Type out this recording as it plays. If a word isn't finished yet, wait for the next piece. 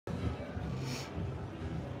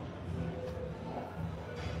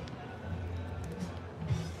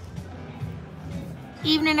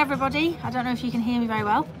Evening everybody. I don't know if you can hear me very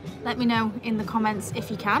well. Let me know in the comments if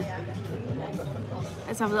you can.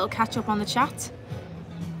 Let's have a little catch up on the chat.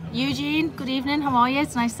 Eugene, good evening, how are you?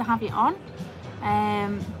 It's nice to have you on.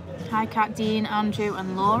 Hi Kat, Dean, Andrew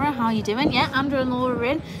and Laura, how are you doing? Yeah, Andrew and Laura are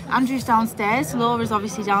in. Andrew's downstairs, Laura's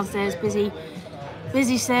obviously downstairs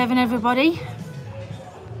busy serving everybody.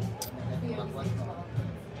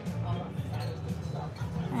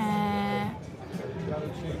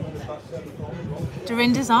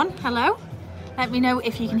 Dorinda's on, hello. Let me know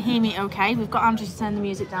if you can hear me okay. We've got Andrew to turn the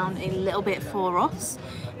music down a little bit for us.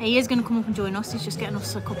 He is going to come up and join us. He's just getting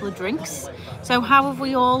us a couple of drinks. So how have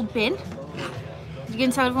we all been? You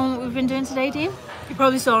can tell everyone what we've been doing today, Dean? You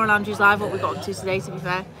probably saw on Andrew's live what we got up to today, to be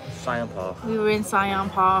fair. Scion Park. We were in Scion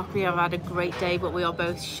Park. We have had a great day, but we are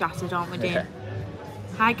both shattered, aren't we, Dean? Yeah.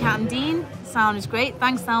 Hi Kat and Dean, sound is great.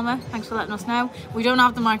 Thanks Thelma, thanks for letting us know. We don't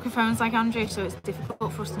have the microphones like Andrew, so it's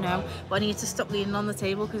difficult for us to know. But I need to stop leaning on the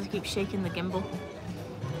table because I keep shaking the gimbal.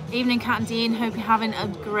 Evening Kat and Dean, hope you're having a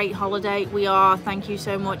great holiday. We are, thank you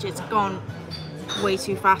so much. It's gone way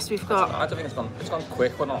too fast. We've got... I don't think it's gone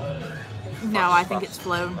quick or not. No, I think it's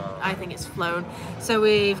flown. I think it's flown. So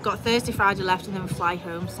we've got Thursday, Friday left and then we fly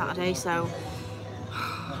home Saturday. So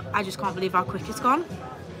I just can't believe how quick it's gone.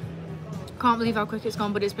 Can't believe how quick it's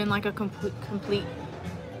gone, but it's been like a complete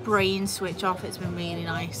brain switch off. It's been really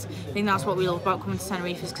nice. I think that's what we love about coming to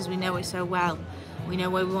Tenerife, is because we know it so well. We know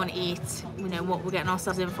where we want to eat, we know what we're getting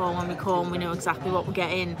ourselves in for when we come, we know exactly what we're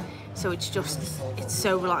getting. So it's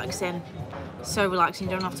so relaxing. So relaxing.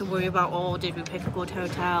 You don't have to worry about, oh, did we pick a good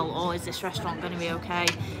hotel, or is this restaurant going to be okay?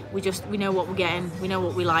 We know what we're getting, we know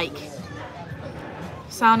what we like.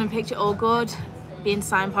 Sound and picture all good. Been to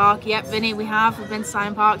Scion Park. Yep, Vinny, we've been to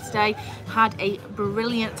Scion Park today. Had a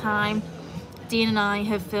brilliant time. Dean and I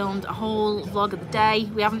have filmed a whole vlog of the day.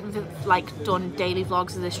 We haven't like done daily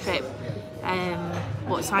vlogs of this trip,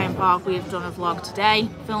 but at Scion Park we've done a vlog today.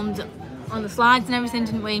 Filmed on the slides and everything,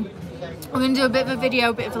 didn't we? We're going to do a bit of a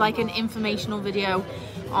video, a bit of like an informational video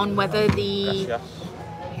on whether the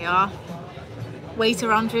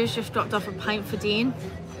waiter Andrew's just dropped off a pint for Dean.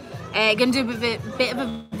 Going to do a bit of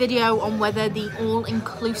a video on whether the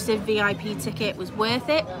all-inclusive VIP ticket was worth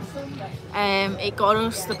it. It got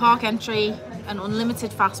us the park entry, an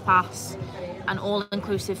unlimited fast pass, and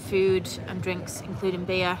all-inclusive food and drinks, including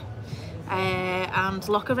beer, and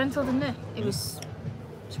locker rental, didn't it? It was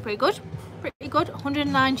pretty good. Pretty good.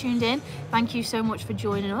 109 tuned in. Thank you so much for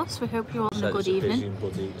joining us. We hope you're all having a good evening.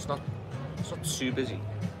 It's not too busy.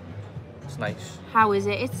 It's nice. How is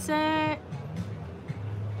it? It's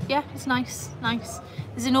yeah, it's nice.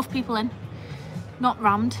 There's enough people in, not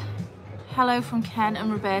rammed. Hello from Ken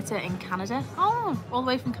and Roberta in Canada. Oh, all the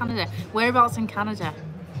way from Canada. Whereabouts in Canada?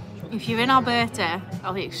 If you're in Alberta,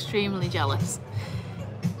 I'll be extremely jealous.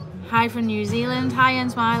 Hi from New Zealand. Hi,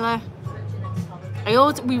 Jens Myler.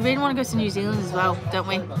 We really want to go to New Zealand as well, don't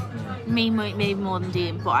we? Me maybe more than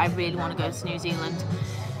Dean, but I really want to go to New Zealand.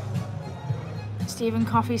 Stephen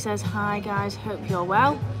Coffey says, hi guys, hope you're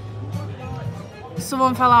well.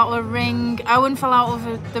 Someone fell out of a ring. Owen fell out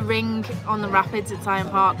of the ring on the rapids at Scion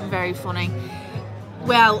Park. Very funny.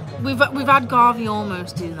 Well, we've had Garvey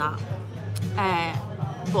almost do that,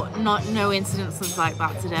 but no incidences like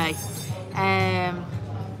that today.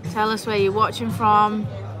 Tell us where you're watching from.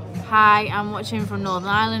 Hi, I'm watching from Northern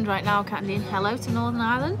Ireland right now. Candy, hello to Northern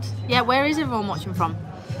Ireland. Yeah, where is everyone watching from?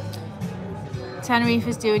 Tenerife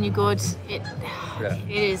is doing you good. It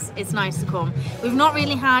is. It's nice to come. We've not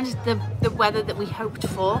really had the weather that we hoped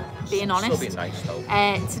for, being honest. Still be nice though.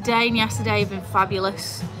 Today and yesterday have been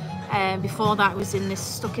fabulous. Before that, I was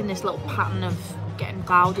stuck in this little pattern of getting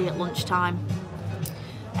cloudy at lunchtime,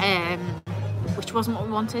 which wasn't what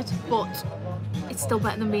we wanted, but it's still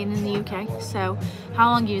better than being in the UK. So,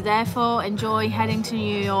 how long are you there for? Enjoy heading to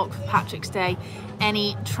New York for Patrick's Day.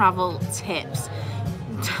 Any travel tips?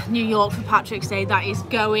 New York for Patrick's Day, that is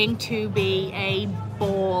going to be a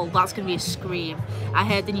ball. That's going to be a scream. I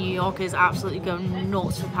heard the New Yorkers absolutely go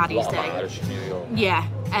nuts for Paddy's Day. Irish in New York.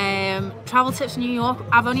 Yeah. Travel tips for New York.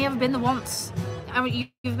 I've only ever been there once.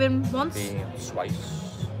 You've been once? Been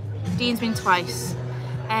twice. Dean's been twice.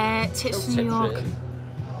 Tips for New York. Really.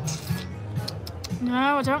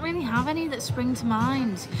 No, I don't really have any that spring to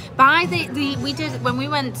mind. We did when we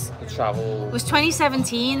went. The travel. It was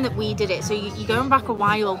 2017 that we did it, so you're going back a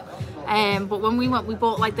while. But when we went, we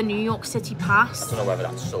bought like the New York City pass. I don't know whether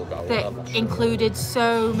that's still going. That included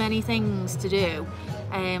so many things to do.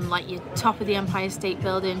 Like your top of the Empire State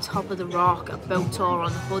Building, top of the Rock, a boat tour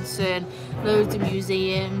on the Hudson, loads of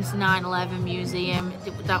museums, 9/11 museum.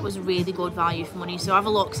 That was really good value for money. So have a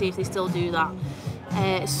look, see if they still do that.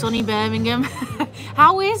 Sunny Birmingham.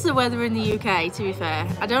 How is the weather in the UK, to be fair?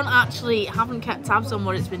 I haven't kept tabs on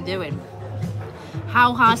what it's been doing.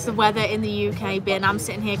 How has the weather in the UK been? I'm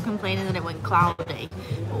sitting here complaining that it went cloudy,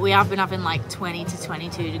 but we have been having like 20 to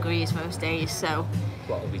 22 degrees most days, so.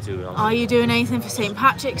 What are we doing? Are you doing anything for St.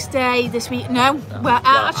 Patrick's Day this week? No,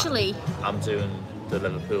 actually. I'm doing the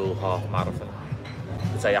Liverpool half marathon.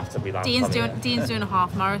 The day after we land. Dean's doing a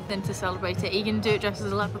half marathon to celebrate it. Are you going to do it dressed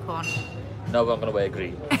as a leprechaun? No, but I'm going to wear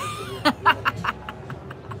green.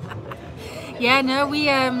 Yeah, no,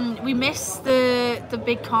 we missed the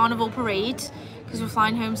big carnival parade because we're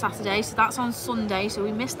flying home Saturday, so that's on Sunday, so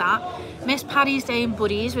we missed that. Missed Paddy's Day in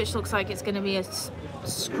Buddies, which looks like it's going to be a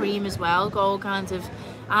scream as well. Got all kinds of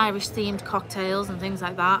Irish themed cocktails and things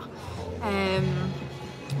like that.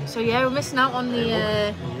 So yeah, we're missing out on the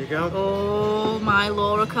Here you go. oh, my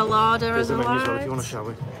Laura Colada as There's the menu as well if well. you want to show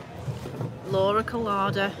it. Laura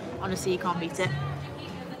Colada, honestly you can't beat it.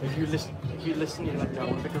 If you listen, you let go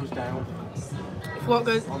if it goes down. If what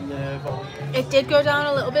goes, On the volume. it did go down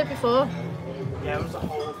a little bit before. Yeah, it was the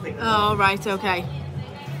whole thing. Oh right, okay.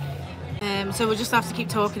 So we'll just have to keep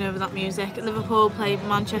talking over that music. Liverpool play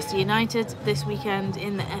Manchester United this weekend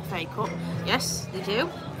in the FA Cup. Yes, they do.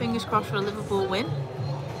 Fingers crossed for a Liverpool win.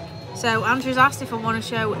 So Andrew's asked if I want to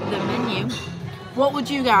show the menu. What would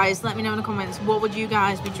you guys, let me know in the comments, what would you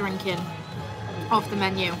guys be drinking off the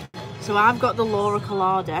menu? So I've got the Laura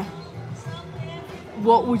Colada.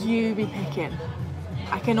 What would you be picking?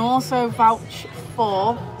 I can also vouch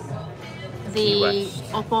for the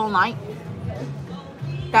Up All Night.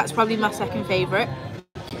 That's probably my second favourite.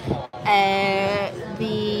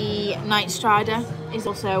 The Knightstrider is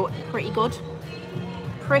also pretty good.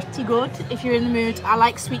 Pretty good if you're in the mood. I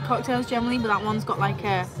like sweet cocktails generally, but that one's got like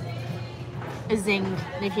a zing.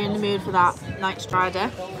 And if you're in the mood for that, Knightstrider.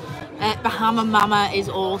 Bahama Mama is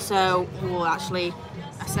also, well actually,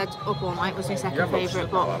 I said Up All Night was my second favourite,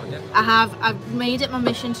 but I've made it my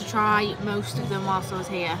mission to try most of them whilst I was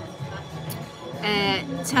here.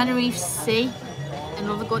 Tenerife Sea,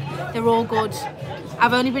 another good. They're all good.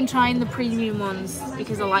 I've only been trying the premium ones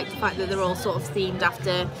because I like the fact that they're all sort of themed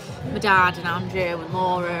after my dad and Andrew and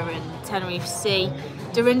Laura and Tenerife Sea.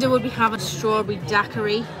 Dorinda would be having a strawberry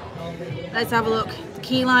daiquiri. Let's have a look. The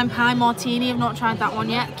Key Lime Pie Martini, I've not tried that one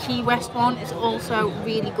yet. The Key West one is also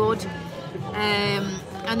really good.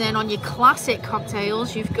 And then on your classic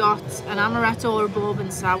cocktails, you've got an amaretto or a bourbon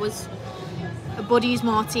sours, a Buddies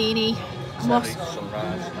Martini,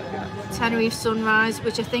 Tenerife Sunrise,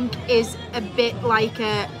 which I think is a bit like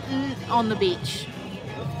a on the beach.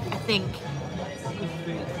 I think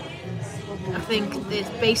it's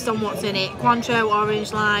based on what's in it. Cointreau,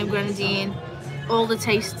 orange, lime, grenadine, all the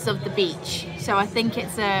tastes of the beach. So I think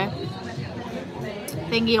it's a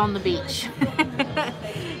thingy on the beach.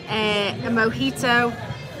 A mojito,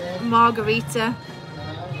 margarita,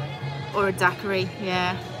 or a daiquiri.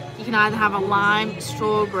 Yeah, you can either have a lime,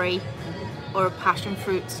 strawberry, or a passion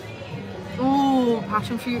fruit. Ooh,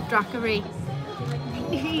 passion fruit daiquiri.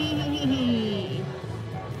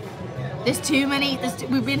 There's too many.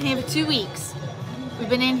 We've been here for 2 weeks. We've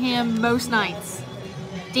been in here most nights.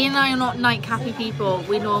 Dean and I are not nightcappy people.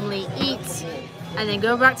 We normally eat and then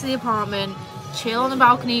go back to the apartment, chill on the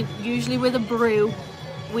balcony, usually with a brew.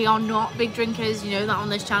 We are not big drinkers, you know that on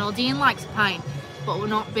this channel. Dean likes a pint, but we're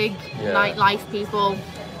not big nightlife people,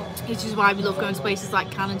 which is why we love going to places like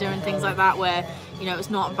Canada and things like that, where you know it's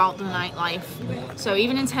not about the nightlife. So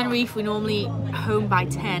even in Tenerife, we're normally home by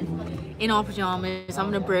 10 in our pajamas,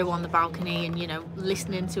 having a brew on the balcony and you know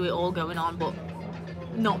listening to it all going on, but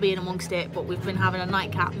not being amongst it. But we've been having a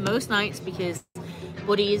nightcap most nights because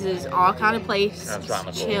Buddies is our kind of place.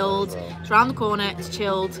 It's chilled. It's around the corner. It's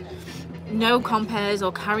chilled. No compares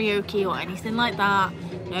or karaoke or anything like that.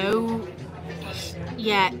 No,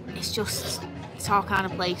 yeah, it's our kind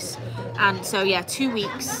of place. And so yeah, 2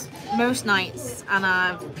 weeks, most nights, and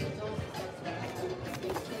I've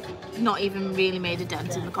not even really made a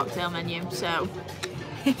dent in the cocktail menu. So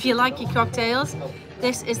if you like your cocktails,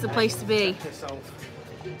 this is the place to be.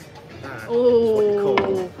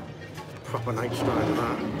 Oh, proper Knightstrider,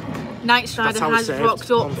 that. Knightstrider has rocked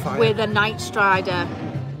up with a Knightstrider.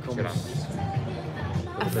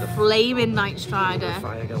 A flaming Knightstrider.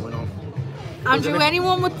 Fire going on. Andrew,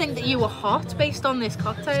 anyone would think that you were hot based on this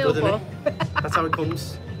cocktail, good, but that's how it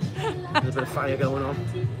comes. There's a bit of fire going on.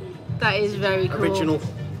 That is very cool. Original.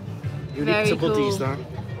 Unique very to Buddies, cool. that.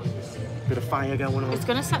 Bit of fire going on. It's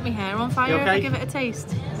gonna set my hair on fire if I give it a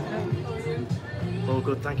taste. All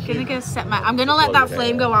good, thank you. I'm gonna let that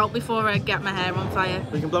flame go out before I get my hair on fire.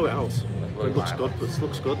 We can blow it out. It looks good, but it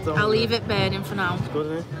looks good though. I'll leave it burning for now. It's good,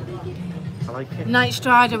 isn't it? I like it.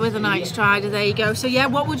 Knightstrider with a Knightstrider, there you go. So yeah,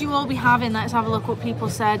 what would you all be having? Let's have a look what people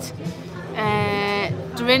said.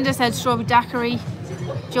 Dorinda said strawberry daiquiri.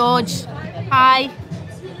 George, hi.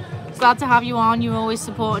 Glad to have you on. You're always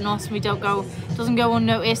supporting us. We doesn't go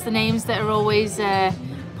unnoticed. The names that are always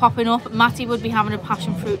popping up. Matty would be having a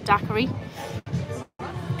passion fruit daiquiri.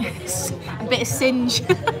 A bit of singe.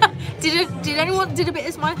 Did a bit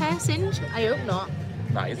of my hair singe? I hope not.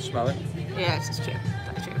 Nah, you smell it. Yeah, it's true.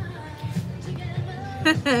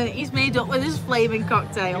 That's true. He's made up with his flaming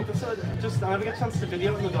cocktail. Just I never get a chance to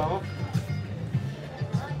video in the dark.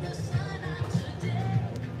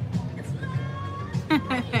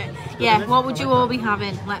 Yeah, what would you all be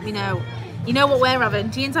having? Let me know. You know what we're having?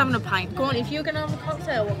 Dean's having a pint. Go on, if you're going to have a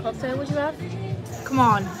cocktail, what cocktail would you have? Come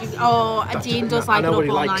on. Dean does like an up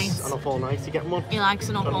all night. An up all night to get one. He likes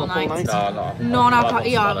an up all night. No. Non-alcohol.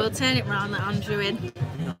 Yeah, we'll turn it round, let Andrew in.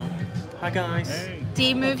 Hi guys. Hey.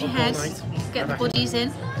 Dean, move your head. Get the buddies in.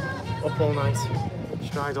 Up all night.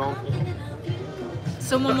 Stride on.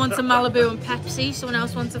 Someone wants a Malibu and Pepsi. Someone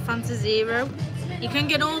else wants a Fanta Zero. You can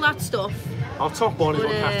get all that stuff. Our top one is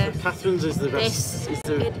what Catherine's is the best.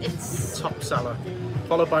 It's top seller.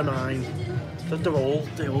 Followed by mine.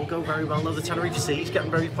 They all go very well now. The Tenerife Sea is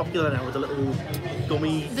getting very popular now with the little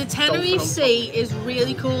gummy. The Tenerife Sea is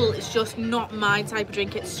really cool. It's just not my type of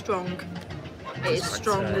drink. It's strong. It is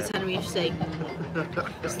strong, the Tenerife Sea.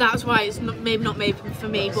 So that's why it's maybe not made for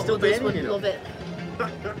me, but others would love it.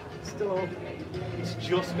 Still on. It's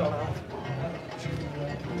just gone out.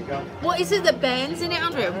 What is it that burns in it,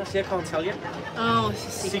 Andrew? See, I can't tell you. Oh, it's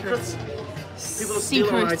a secret. People will steal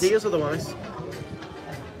our ideas otherwise.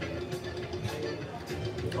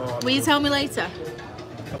 Oh, will you tell me later?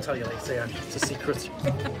 I'll tell you later, yeah. It's a secret.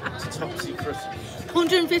 It's a top secret.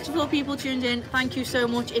 154 people tuned in. Thank you so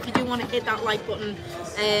much. If you do want to hit that like button,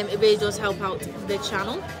 it really does help out the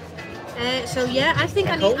channel. So yeah, I think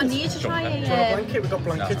I need to try a... blanket? We've got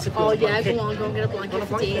blankets. Oh yeah, go on and get a blanket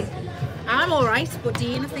for Dean. I'm alright, but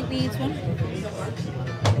Dean I think needs one.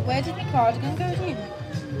 Where did my cardigan go, Dean?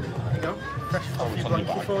 There you go. Fresh fluffy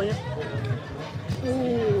blanket for you.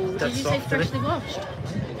 Ooh, did you say freshly washed?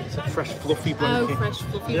 It's a fresh fluffy blanket. Oh, fresh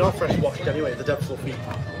fluffy. They are fresh washed anyway, they're dead fluffy.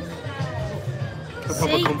 They're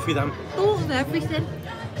proper comfy then. Thought of everything.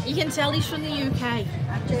 You can tell he's from the UK.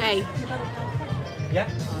 Hey. Yeah.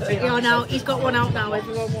 Now he's got one out now.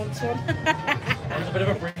 Everyone wants one. There's a bit of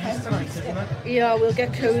a breeze tonight, isn't there? Yeah, we'll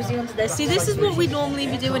get cozy onto this. See, this is what we'd normally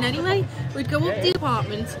be doing anyway. We'd go up the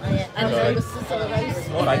apartment and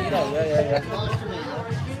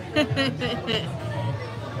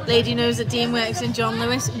Lady knows that Dean works in John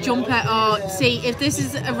Lewis. Jumper. Oh, see, if this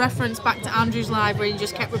is a reference back to Andrew's live where he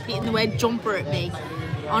just kept repeating the word jumper at me,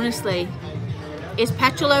 honestly, is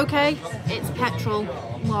petrol okay? It's petrol.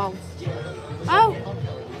 Lol. Oh,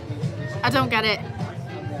 I don't get it.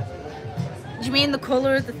 Do you mean the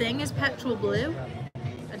colour of the thing is petrol blue?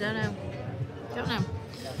 I don't know. Don't know.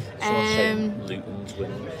 Luton's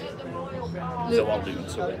winning. So what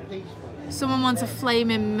Luton's winning? Someone wants a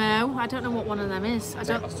flaming Mo. I don't know what one of them is. I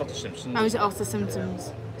don't. That's not the Simpsons. Oh, is it also the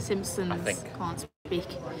Simpsons? Simpsons. I think. Can't speak.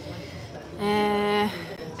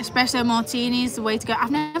 Espresso martini is the way to go.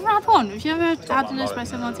 I've never had one. Have you ever had an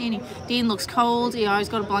espresso martini? Dean looks cold. Yeah, he's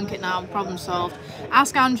got a blanket now. Problem solved.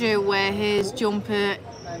 Ask Andrew where his jumper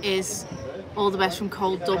is. All the best from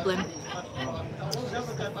cold Dublin.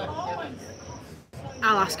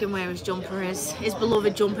 I'll ask him where his jumper is. His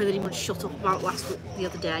beloved jumper that he would shut up about the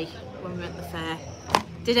other day when we went to the fair.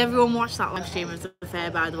 Did everyone watch that live stream of the fair,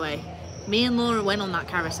 by the way? Me and Laura went on that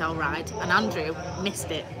carousel ride and Andrew missed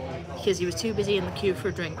it because he was too busy in the queue for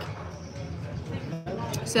a drink.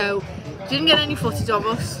 So, didn't get any footage of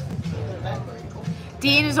us.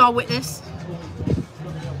 Dean is our witness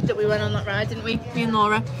that we went on that ride, didn't we? Me and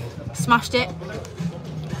Laura. Smashed it.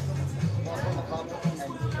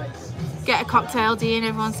 Get a cocktail, Dean.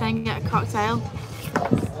 Everyone's saying get a cocktail.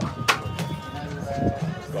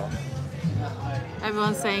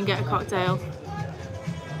 Everyone's saying get a cocktail.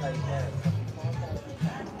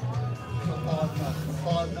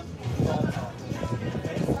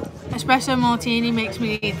 Espresso martini makes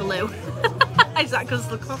me need the loo. Is that because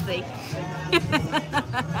of the coffee?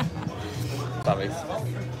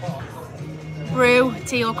 Brew,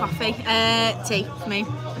 tea or coffee? Tea for me.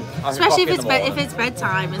 Especially if it's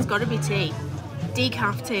bedtime, it's got to be tea.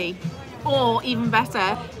 Decaf tea. Or even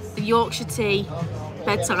better, the Yorkshire tea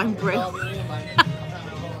bedtime brew.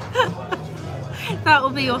 That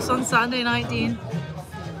will be us on Saturday night, Dean.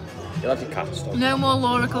 You'll have your cat stuff. No more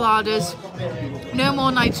Laura Coladas. No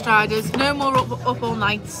more Knightstriders. No more up all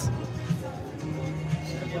nights.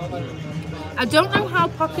 I don't know how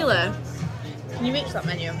popular. Can you reach that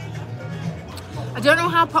menu? I don't know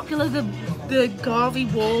how popular the Garvey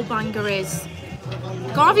wall banger is.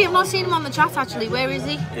 Garvey, I've not seen him on the chat actually. Where is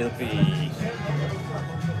he? He'll be...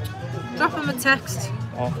 Drop him a text.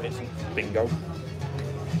 Oh, it's bingo.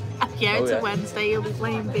 Yeah, it's a Wednesday, he'll be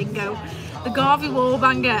playing bingo. The Garvey wall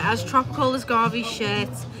banger, as tropical as Garvey's shirt.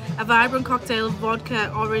 A vibrant cocktail of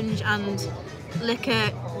vodka, orange and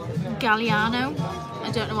liquor Galliano.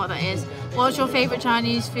 I don't know what that is. What's your favourite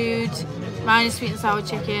Chinese food? Mine is sweet and sour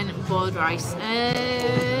chicken, boiled rice.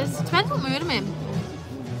 Depends what mood I'm in.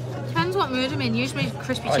 Depends what mood I'm in. Usually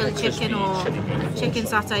crispy chili chicken or chicken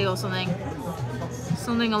satay or something.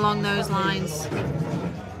 Something along those lines.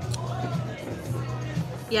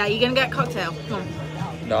 Yeah, you're gonna get a cocktail. Come on.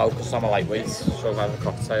 No, because I'm a lightweight, so I'm having a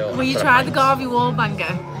cocktail. Will you try the Garvey wall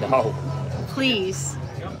banger? No. Please.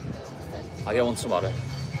 I'll get one tomorrow.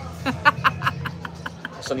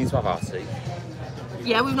 So I need to have our tea.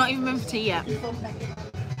 Yeah, we've not even been for tea yet. We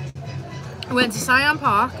went to Siam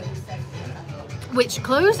Park, which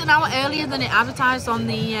closed an hour earlier than it advertised on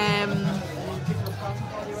the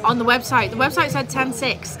website. The website said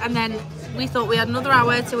 10:06, and then we thought we had another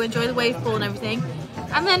hour to enjoy the wave pool and everything.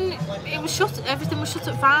 And then it was shut. Everything was shut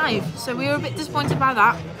at 5, so we were a bit disappointed by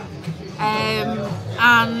that.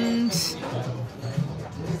 And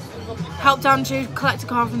helped Andrew collect a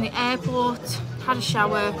car from the airport. Had a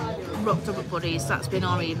shower. Rocked up at Buddies. That's been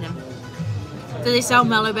our evening. Do they sell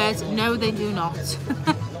mellow beds? No, they do not.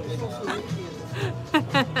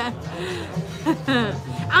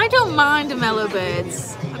 I don't mind a mellow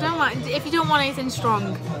birds. I don't mind if you don't want anything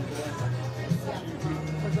strong.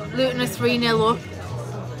 Luton are 3-0 up.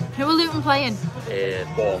 Who are Luton playing?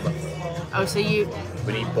 Bournemouth. Oh, so you...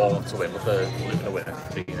 We need Bournemouth to win with the Luton a winner,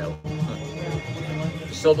 3-0.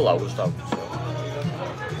 Still below us though. So.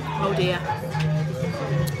 Oh dear.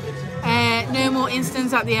 No more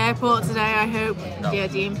incidents at the airport today, I hope. No. Dear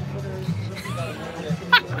Dean.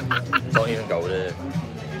 Don't even go there.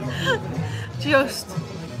 Just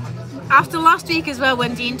after last week as well,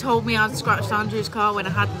 when Dean told me I'd scratched Andrew's car when I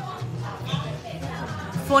hadn't.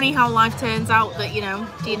 Funny how life turns out that, you know,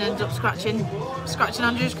 Dean ended up scratching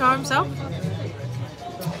Andrew's car himself.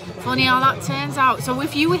 Funny how that turns out. So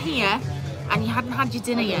if you were here and you hadn't had your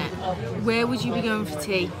dinner yet, where would you be going for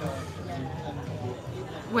tea?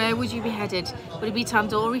 Where would you be headed? Would it be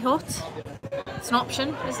Tandoori Hut? It's an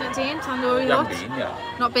option, isn't it, Dean? Tandoori Hut? Been, yeah.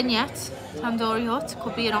 Not been yet. Tandoori Hut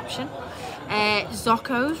could be an option.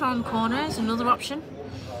 Zocco's around the corner is another option.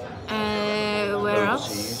 Where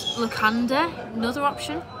else? Lacanda, another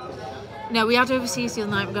option. No, we had overseas the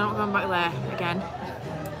other night. We're not going back there again.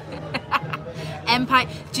 Empire.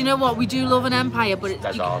 Do you know what? We do love an Empire, but you've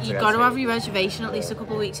got to have your reservation at least a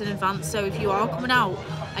couple of weeks in advance. So if you are coming out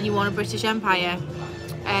and you want a British Empire,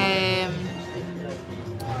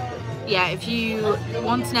 yeah, if you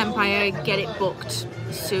want an Empire, get it booked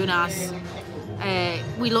as soon as.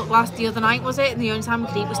 We looked the other night, was it? And the only time we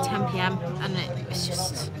could eat was 10 PM, and it's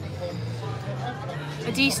just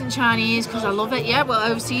a decent Chinese because I love it. Yeah, well,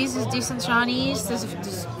 overseas there's decent Chinese. There's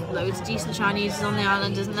loads of decent Chinese on the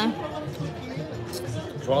island, isn't there?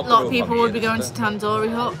 A lot of people would be going to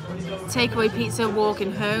Tandoori Hut. Takeaway pizza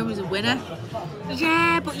walking home is a winner.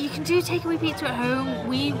 Yeah, but you can do takeaway pizza at home.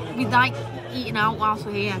 We like eating out whilst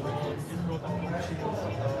we're here.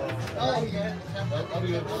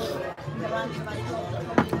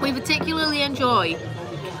 We particularly enjoy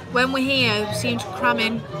when we're here. We seem to cram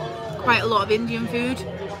in quite a lot of Indian food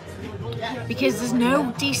because there's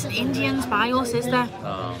no decent Indians by us, is there?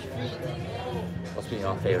 What's been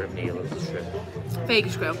your favourite meal of the trip?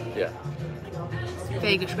 Vegas Grill. Yeah.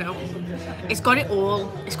 Vegas Grill. It's got it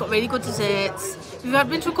all. It's got really good desserts. We've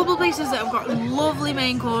been to a couple of places that have got lovely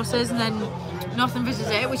main courses and then nothing for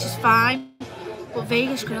dessert, which is fine. But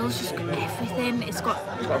Vegas Grill's just got everything. It's got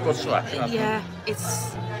a good selection. Yeah,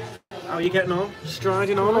 it's. How are you getting on?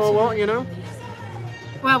 Striding on or what? You know?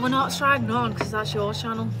 Well, we're not striding on because that's your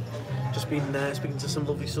channel. Just been speaking to some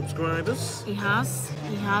lovely subscribers. He has.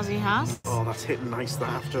 Oh, that's hitting nice that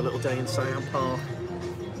after a little day in Siam Park.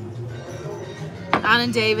 Anne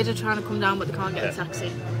and David are trying to come down, but they can't get a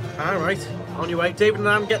taxi. Alright, on your way. David and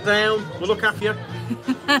Anne, get down. We'll look after you.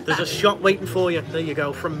 There's a shot waiting for you. There you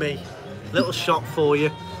go, from me. Little shot for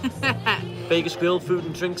you. Vegas Grill, food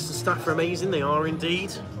and drinks and staff are amazing. They are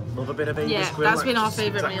indeed. Love a bit of Vegas Grill. Yeah, that's been our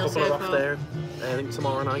favourite meal so far. Off there. I think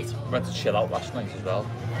tomorrow night. We went to Chill Out last night as well.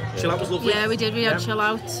 Chill Out was lovely. Yeah, we did. We had Chill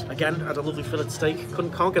Out. Again, had a lovely fillet steak.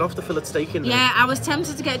 Can't get off the fillet steak in there. Yeah, I was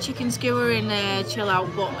tempted to get a chicken skewer in Chill Out,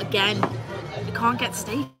 but again, you can't get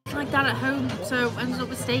steak like that at home, so I ended up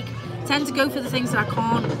with steak. Tend to go for the things that I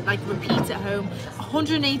can't like repeat at home.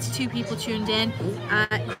 182 people tuned in.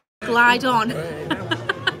 Glide on.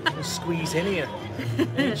 squeeze in here.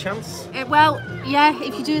 Any chance? Well, yeah,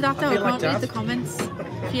 if you do that though, I feel like can't read Dad. the comments.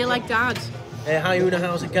 Feel like Dad. Hi Una,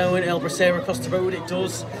 how's it going? El Bracero across the road, it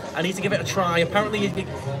does. I need to give it a try. Apparently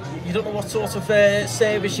you don't know what sort of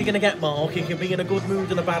service you're going to get, Mark. You can be in a good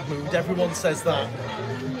mood and a bad mood. Everyone says that.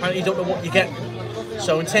 Apparently you don't know what you get.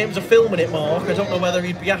 So in terms of filming it, Mark, I don't know whether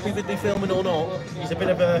he'd be happy with me filming or not. He's a bit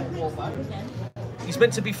of a... He's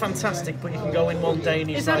meant to be fantastic, but you can go in one day and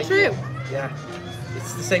he's like... Is that true? Yeah.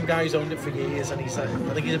 It's the same guy who's owned it for years, and he's I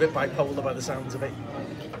think he's a bit bipolar by the sounds of it.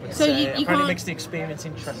 But, So you apparently can't... makes the experience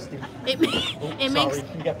interesting. It Sorry, makes...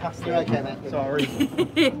 can you get past it? Okay, mate. Sorry.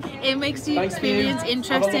 it makes the Thank you. experience Have a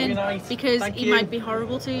interesting lovely night. because Thank he you. might be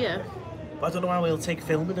horrible to you. I don't know how he'll take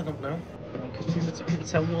filming, I don't know. Because people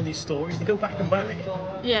tell me all these stories, they go back and back.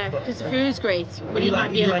 Yeah, because the food's great, but He you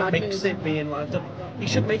might be in a bad makes mood. it being like, he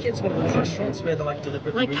should make it into one of those restaurants where they're like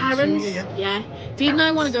deliberately Like rude to Karen's, you, yeah. Dave and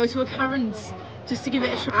I want to go to a Karen's just to give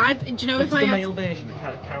it a try. Do you know What's if I the had... male version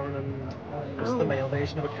of Karen and... What's the male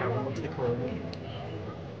version of a Karen? What do they call it?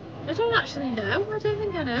 I don't actually know. I don't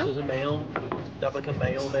think I know. There's a male, they have like a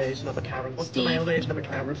male version of a Karen. What's the male version of a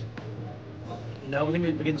Karen? No, I think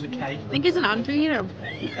it begins with K. I think it's an Andrew, you know.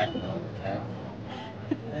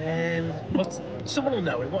 Someone will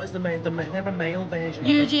know it. What is the male? They have a male version.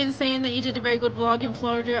 Eugene's saying that you did a very good vlog in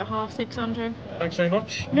Florida at 6:30, Andrew. Thanks very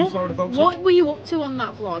much. You Florida folks. What were you up to on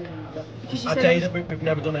that vlog? Because you A said day it was- that we've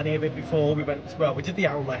never done any of it before. We did the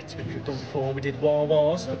outlet, which we've done before. We did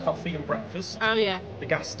Wawa's for coffee and breakfast. Oh yeah. The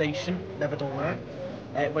gas station, never done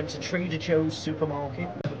that. Went to Trader Joe's supermarket,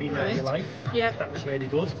 never been there in my life. Yeah. That was really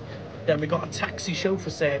good. Then we got a taxi chauffeur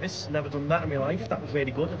service, never done that in my life. That was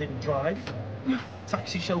really good. I didn't drive.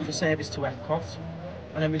 Taxi chauffeur service to Epcot.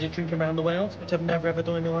 And then we did Drinking Around the World, which I've never ever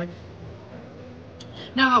done in my life.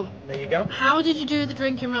 Now, There you go. how did you do the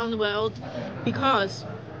drinking around the world? Because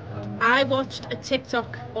I watched a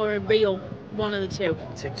TikTok or a reel, one of the two,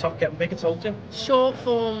 TikTok getting big, I told you. short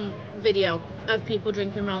form video of people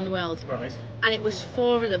drinking around the world, Right. and it was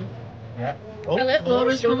 4 of them. Yeah. Oh, Hello,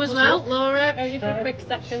 Laura's come as well. Laura, Only for a quick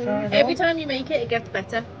second. every time you make it, it gets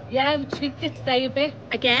better. Yeah, we tweaked it today a bit.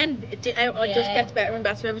 Again, it just Yeah. gets better and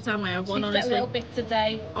better every time I have one, Tweaked it a honestly. little bit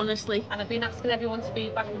today. Honestly. And I've been asking everyone's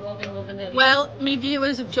feedback and all been loving it. Well, my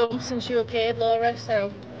viewers have jumped since you appeared, Laura,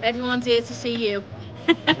 so everyone's here to see you.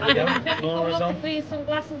 There you go. Laura's on. Please some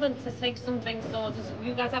glasses and to take some drinks orders.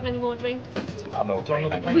 You guys have any more drinks? I'm okay.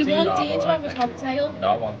 We Tea? want Dean to have a cocktail.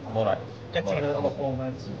 No, I'm alright. Get Tina a little more,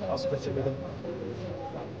 man. I'll split it with them.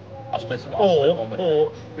 I'll split it.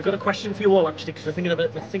 Or we've got a question for you all actually, because we're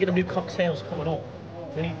thinking of new cocktails coming up.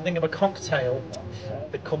 We need to think of a cocktail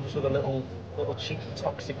that comes with a little cheap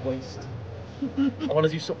toxic waste. I want to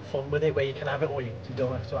do something fun with it where you can have it or you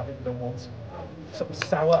don't have to have it if you don't want. Something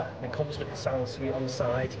sour, and it comes with the sour sweet on the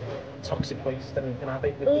side, toxic waste, and you can have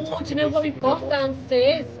it with the Oh, do toxic you know waste what if we've you don't got want.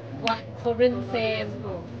 downstairs? Blackcurrant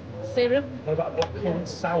syrup. What about a blackcurrant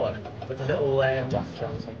sour with a little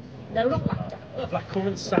No, not black.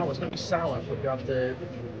 blackcurrant sour? It's going to be sour, but you have the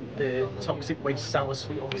toxic waste sour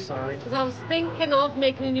sweet on the side. Because I was thinking of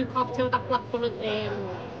making a new cocktail with that blackcurrant,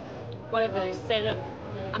 whatever it is, syrup.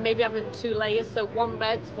 And maybe having 2 layers, so 1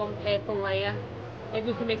 red, 1 purple layer. Maybe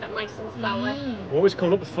we can make that nice and sour. We're always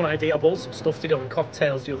coming up with a fun idea. I bought some stuff to do in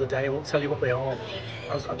cocktails the other day. I won't tell you what they are.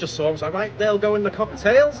 I just saw them. I was like, right, they'll go in the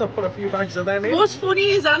cocktails. I'll put a few bags of them in. What's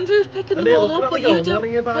funny is Andrew's picking And them they'll all up, probably but go, you "What are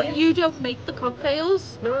you about?" but you don't make the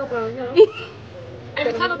cocktails. No, but you know.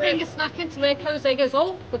 Every time I bring a snack into work, Jose goes,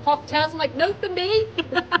 oh, the cocktails. I'm like, no, for me.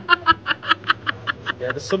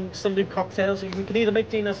 Yeah, there's some new cocktails. We can either make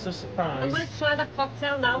Dina a I'm surprise. going to try that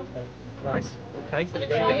cocktail now. Right. Okay. There you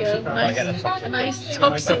go. I get a toxic Nice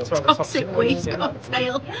Toxic toxic waste waste, yeah.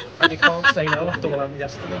 cocktail. And you can't say no after what happened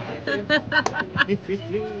yesterday.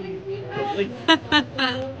 Lovely.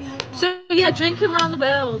 So yeah, drinking around the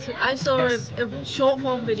world. I saw a short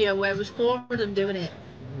form video where it was 4 of them doing it,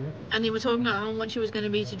 and they were talking about how much it was going to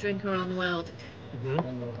be to drink around the world.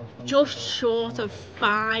 Just short of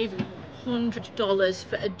 $500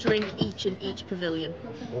 for a drink each in each pavilion.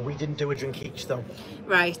 Well, we didn't do a drink each though.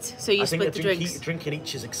 Right. So you I think split the drinks. drinking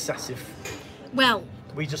each is excessive. Well,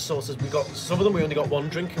 We just sort of, we got some of them. We only got 1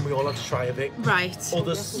 drink, and we all had to try a bit. right.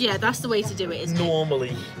 Others Yeah, that's the way to do it, isn't it?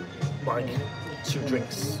 normally like 2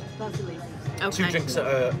 drinks. Okay. 2 drinks at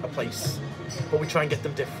a place, but we try and get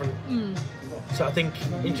them different. So I think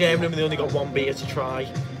in Germany we only got 1 beer to try,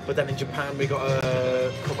 but then in Japan we got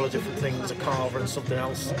a couple of different things, a carver and something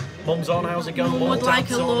else. Mum's on, how's it going? Mum Mum, would like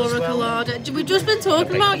Dad's a on as Laura well. Colada. We've just been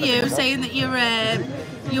talking about you, saying that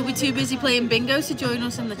you'll be too busy playing bingo to join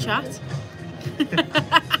us in the chat.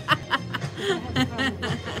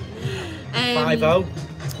 5-0.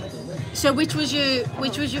 So which country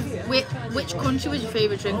was your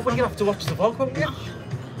favourite drink? We're gonna have to watch the vlog, won't we?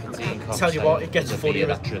 Okay. Tell you what, it gets funnier.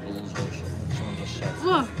 That dribbles, someone just said.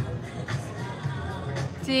 What?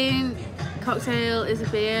 Dean, cocktail is a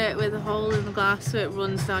beer with a hole in the glass so it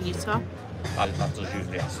runs down your top. That does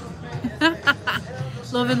usually happen.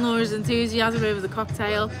 Loving Laura's enthusiasm over the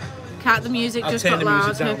cocktail. Cat, the music just got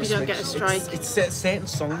loud. Hope you don't get a strike. It's certain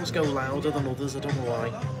songs go louder than others. I don't know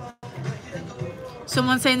why.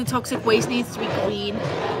 Someone saying the toxic waste needs to be green.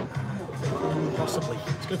 Possibly.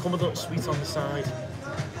 It's going to come with a little sweet on the side.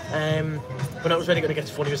 But no, it was really going to get as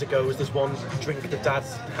funny as it goes. There's one drink that Dad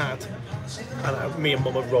had, and me and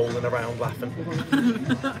Mum are rolling around laughing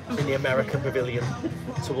in the American Pavilion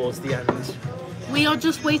towards the end. We are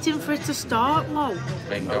just waiting for it to start, Lo.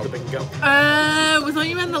 Bingo. Oh, the bingo. We thought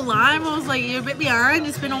you meant the lime. I was like, you're a bit behind.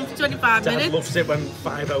 It's been on for 25 Dad minutes. loves it when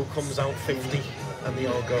 5-0 comes out 50 and they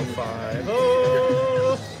all go 5-0,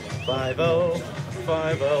 5-0,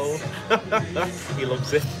 5-0. He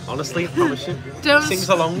loves it. Honestly, I promise you. Sings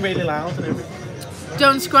along really loud and everything.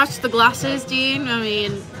 Don't scratch the glasses, Dean. I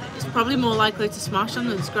mean, it's probably more likely to smash them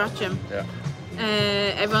than scratch them. Yeah.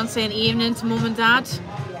 Everyone's saying evening to Mum and Dad.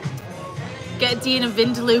 Get Dean a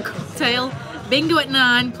Vindaloo cocktail. Bingo at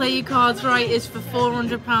 9. Play your cards right is for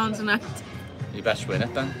 £400 a night. You best win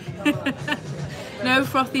it then. No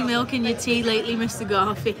frothy milk in your tea lately, Mr.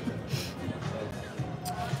 Garfield.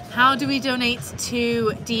 How do we donate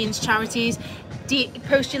to Dean's charities?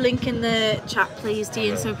 Post your link in the chat, please,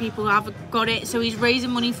 Dean, so people have got it. So he's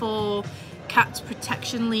raising money for Cats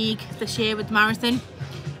Protection League this year with the marathon.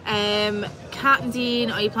 Kat and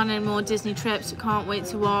Dean, are you planning any more Disney trips? Can't wait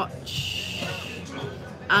to watch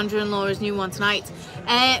Andrew and Laura's new one tonight.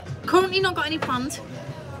 Currently not got any planned.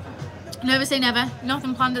 Never say never,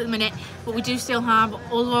 nothing planned at the minute, but we do still have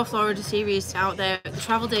all of our Florida series out there. The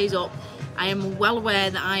travel day's up. I am well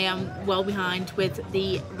aware that I am well behind with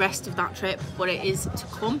the rest of that trip, but it is to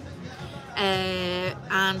come.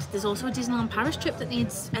 And there's also a Disneyland Paris trip that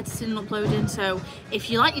needs editing and uploading, so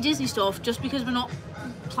if you like your Disney stuff, just because we're not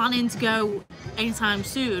planning to go anytime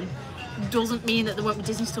soon doesn't mean that there won't be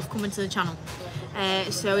Disney stuff coming to the channel.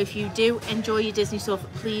 So if you do enjoy your Disney stuff,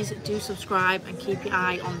 please do subscribe and keep your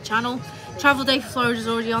eye on the channel. Travel Day for Florida is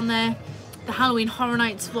already on there. The Halloween Horror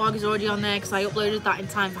Nights vlog is already on there because I uploaded that in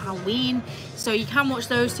time for Halloween. So you can watch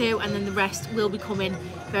those two, and then the rest will be coming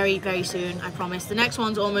very, very soon, I promise. The next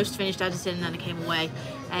one's almost finished editing and then it came away.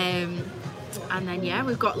 And then yeah,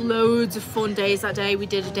 we've got loads of fun days that day. We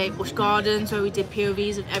did a day at Busch Gardens where we did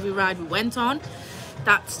POVs of every ride we went on.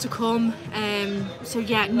 That's to come. So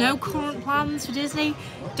yeah, no current plans for Disney.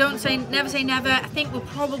 Never say never. I think we'll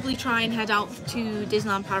probably try and head out to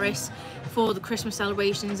Disneyland Paris for the Christmas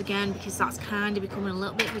celebrations again, because that's kind of becoming a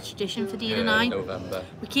little bit of a tradition for Dean and I. November.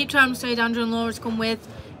 We keep trying to persuade Andrew and Laura to come with,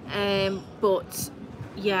 but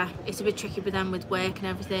yeah, it's a bit tricky with them with work and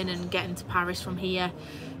everything and getting to Paris from here.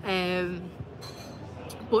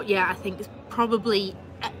 But yeah, I think it's probably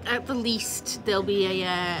at the least there'll be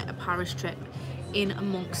a Paris trip in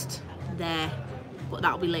amongst there, but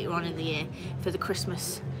that'll be later on in the year for the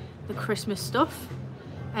Christmas stuff.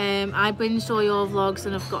 I binged all your vlogs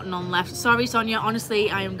and I've got none left. Sorry, Sonia.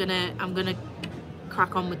 Honestly, I'm gonna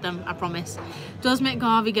crack on with them. I promise. Does Mick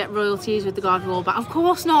Garvey get royalties with the Garvey Wall? But of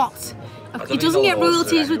course not. He doesn't get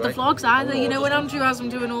royalties with the vlogs either. You know, when Andrew has him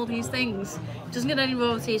doing all these things, he doesn't get any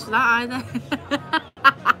royalties for that either.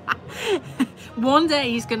 One day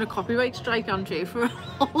he's gonna copyright strike Andrew for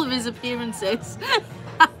all of his appearances.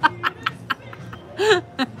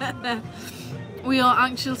 We are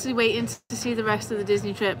anxiously waiting to see the rest of the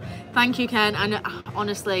Disney trip. Thank you, Ken. And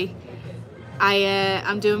honestly,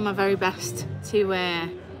 I'm doing my very best to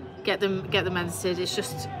get them edited. It's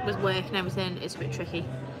just with work and everything, it's a bit tricky.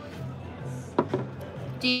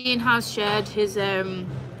 Dean has shared his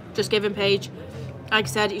Just Giving page. Like I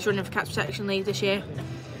said, he's running for Cats Protection League this year.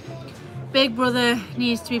 Big Brother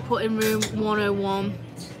needs to be put in room 101.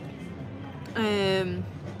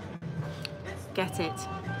 Get it?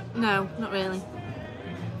 No, not really.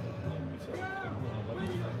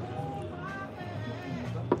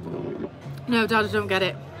 No, Dad, I don't get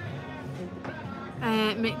it.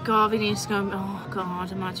 Mick Garvey needs to go. Oh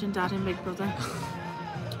God, imagine Dad in Big Brother.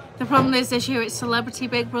 The problem is this year it's Celebrity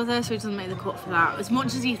Big Brother, so he doesn't make the cut for that. As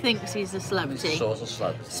much as he thinks he's a celebrity, He's sort of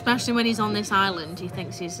celebrity. especially when he's on this island, he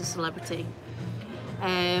thinks he's a celebrity.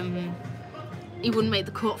 He wouldn't make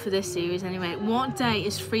the cut for this series anyway. What day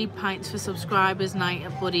is free pints for subscribers night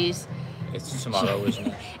at Buddy's? It's tomorrow, isn't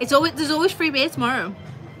it? There's always free beer tomorrow.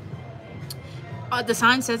 The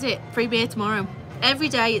sign says it, free beer tomorrow. Every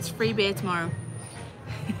day it's free beer tomorrow.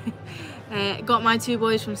 Got my two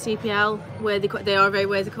boys from CPL, where they are very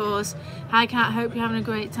worthy cause. Hi Kat, hope you're having a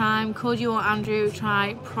great time. Could you or Andrew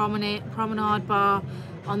try Promenade Bar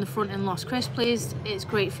on the front in Lost Chris, please? It's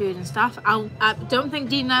great food and stuff. I don't think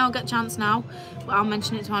Dean and I will get a chance now, but I'll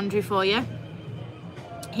mention it to Andrew for you.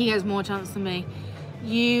 He has more chance than me.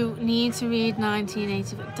 You need to read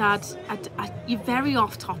 1980. Dad, you're very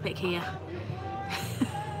off topic here.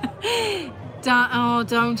 Dad, oh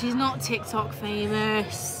don't, he's not TikTok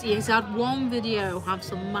famous. He's had one video have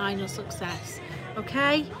some minor success,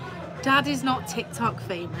 okay? Dad is not TikTok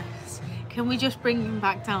famous. Can we just bring him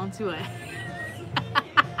back down to it?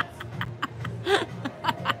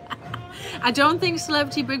 I don't think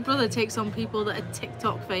Celebrity Big Brother takes on people that are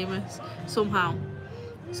TikTok famous somehow.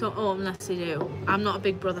 So, oh, unless they do. I'm not a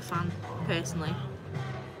Big Brother fan, personally.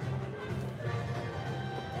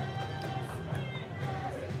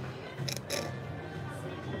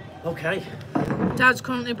 Okay. Dad's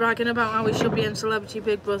currently bragging about how he should be in Celebrity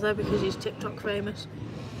Big Brother because he's TikTok famous.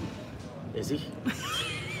 Is he?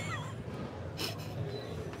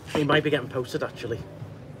 He might be getting posted actually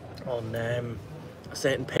on a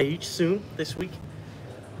certain page soon this week.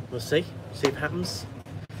 We'll see if it happens.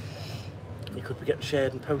 He could be getting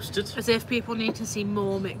shared and posted. As if people need to see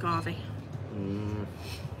more Mick Garvey.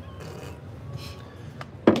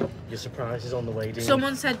 Your surprise is on the way, Dean.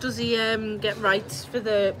 Someone said, does he get rights for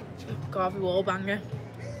the Garvey Wallbanger?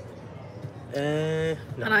 No.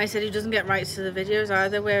 And I said he doesn't get rights to the videos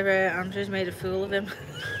either, where Andrew's made a fool of him.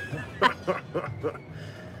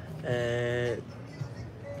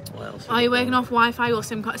 What else? Are you working off Wi-Fi or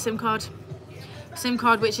SIM card? SIM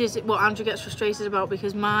card, which is what Andrew gets frustrated about,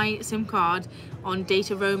 because my SIM card on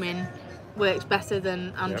data roaming works better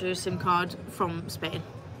than Andrew's SIM card from Spain.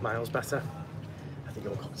 Miles better. I think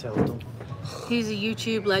your cocktail is done. He's a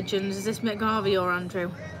YouTube legend. Is this Mick Garvey or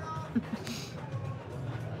Andrew?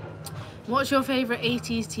 What's your favourite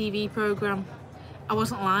 80s TV programme? I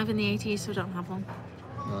wasn't alive in the 80s, so I don't have one.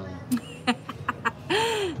 No.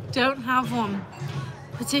 Don't have one.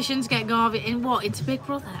 Petitions get Garvey in what? Into Big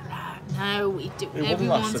Brother? No, he do.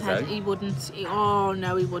 Everyone said he wouldn't. Oh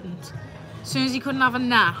no, he wouldn't. As soon as he couldn't have a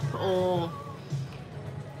nap or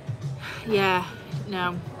yeah,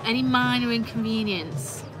 no, any minor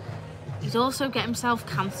inconvenience, he'd also get himself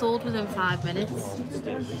cancelled within 5 minutes.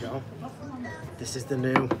 There we go. This is the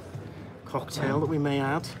new cocktail that we may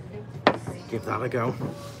add. Give that a go.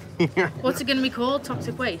 What's it going to be called?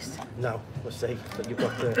 Toxic Waste? No, we'll see. But you've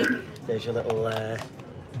got there's your little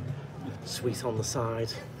sweet on the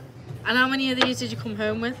side. And how many of these did you come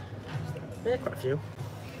home with? Yeah, quite a few.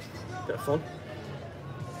 Bit of fun.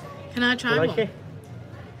 Can I try You like one? it?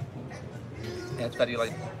 Yeah, it's very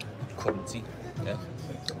like currency. Yeah.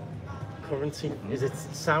 Currency. Is it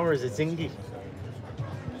sour? Is it zingy?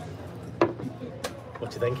 What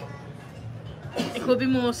do you think? It could be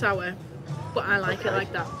more sour, but I like it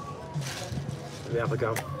like that. Let me have a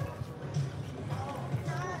go.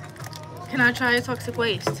 Can I try a Toxic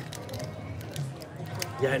Waste?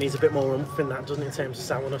 Yeah, it needs a bit more oomph in that, doesn't it, in terms of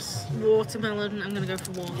sourness? Watermelon. I'm going to go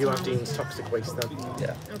for watermelon. You have Dean's Toxic Waste then.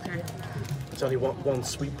 Yeah. Okay. It's only one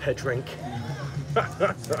sweet per drink.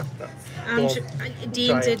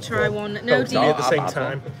 Dean did try one. No, Both Dean. at the same I've had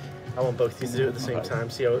time. I want both of you to do it at the same time.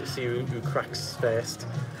 See who cracks first.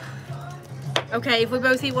 Okay, if we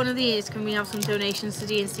both eat one of these, can we have some donations to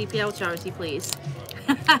Dean's CPL charity, please?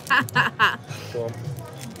 Go on.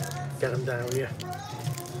 Get them down, yeah.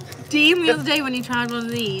 Dean, the other day when he tried one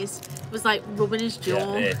of these, was like rubbing his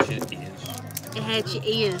jaw. Yeah, It hurts your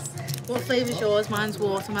ears. What flavour's yours? Mine's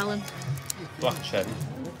watermelon. black cherry.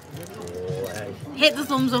 Oh, hey. Hit the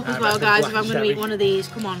thumbs up as I well, reckon guys, black if I'm going to cherry. eat one of these.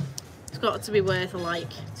 Come on. It's got to be worth a like.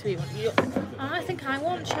 I think I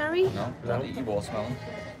want cherry. No, No. eat your watermelon.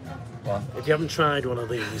 One. If you haven't tried one of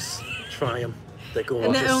these, try them. They're gorgeous.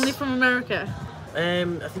 And they're only from America. I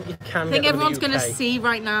think you can. I think get them in everyone's the going to UK. see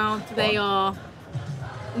right now that they are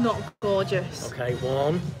not gorgeous. Okay,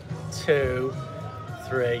 1, 2,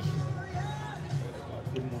 3.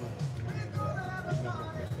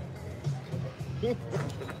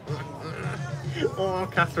 Oh,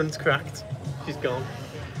 Catherine's cracked. She's gone.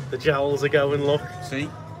 The jowls are going, look. See?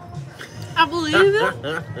 I believe it.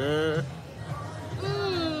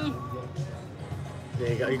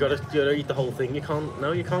 There you go. You gotta eat the whole thing. You can't.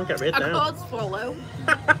 No, you can't get rid I now. can't swallow.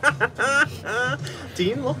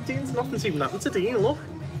 Dean, look. Dean's nothing's even happened to Dean. Look.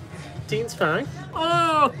 Dean's fine.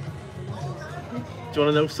 Oh, Do you want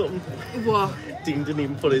to know something? what? Dean didn't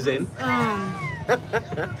even put his in. Oh,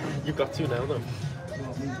 You've got to now, though.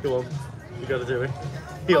 Go on. You gotta do it.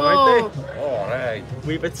 You oh, alright there? Alright.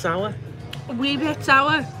 Wee bit sour. a wee bit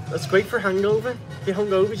sour. That's great for a hangover. If you're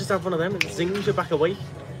hungover, just have one of them. It zings you back awake.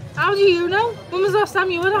 How do you know? When was the last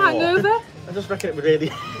time you had a hangover? I just reckon it would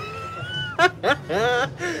really... I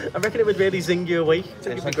reckon it would really zing you awake. I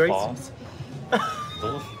think it'd be great.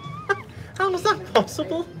 How is that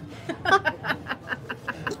possible?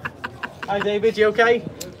 Hi David, you okay?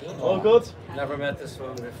 All good? Never met this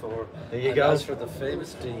one before. There you And go. As for the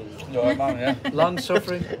famous Dean, You're right, man, yeah. long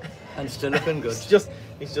suffering and still looking good.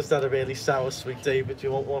 He's just had a really sour sweet, David. Do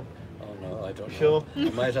you want one? Oh no, I don't know. Sure. I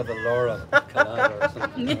might have a Laura Canada or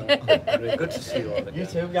something. Really good to see you all again. You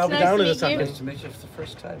too. I'll be Nice down to in a meet you. second. Nice to meet you for the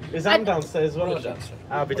first time. Is Anne downstairs as well? We'll dance.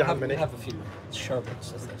 I'll be down in a We minute. have a few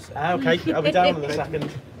sherbets, as they say. Ah, okay. I'll be down in a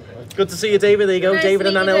second. Good to see you, David. There you go. Nice David to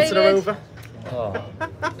and meet Anne you, Elton are David. over. Oh,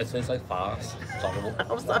 it tastes like farce. It's horrible.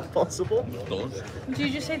 How's that possible? It does. Did you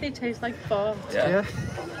just say they taste like fart? Yeah.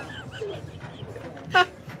 Yeah.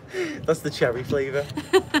 That's the cherry flavour.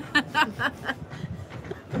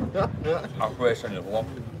 Operation the other one.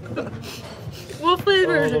 What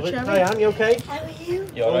flavour is love it, it. Hi cherry? Anne, you okay? How are you?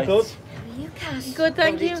 You All alright? good? How are you, Cass? Good,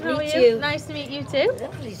 thank Lovely you. to How are meet you? Nice to meet you too.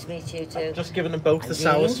 Lovely to meet you too. Just giving them both the And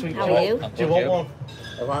sour you? sweet. How Do are you you? want- Do you want one?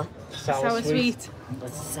 A what? Sour sweet.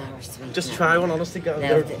 What's a sour sweet? Just now? try one, honestly.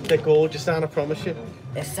 No, They're gorgeous, Anne, I promise you.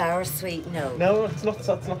 A sour sweet? No. No, it's not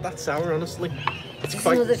that sour, honestly. It's It's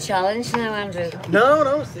quite... another challenge now, Andrew.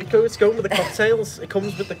 No, it's going with the cocktails. It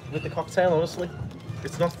comes with the cocktail, honestly.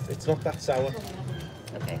 It's not that sour.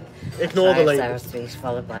 Okay. Ignore the Sour, label. sour sweet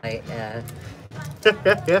followed by Yeah.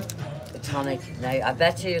 a tonic. Now, I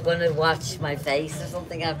bet you're going to watch my face or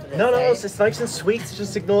something after this. No, eh? it's nice and sweet.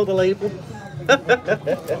 Just ignore the label.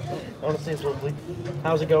 Honestly, it's lovely.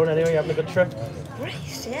 How's it going anyway? You having a good trip? Great,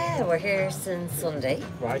 yeah. We're here since Sunday.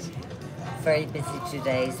 Right. Very busy 2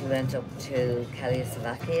 days. We went up to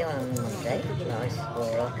Slovakia on Monday. Nice.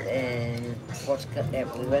 We're up in Portugal.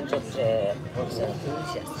 We went up to Portugal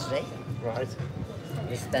yesterday. Right.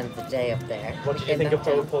 We spent the day up there. What did you Came think back of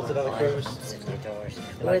down. Portugal I cruise? absolutely adored it.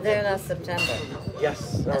 We were there last September Yes.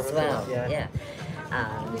 I as remember well. that, Yeah.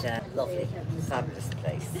 And lovely, fabulous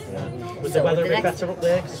place. Was So the weather a the bit next- better up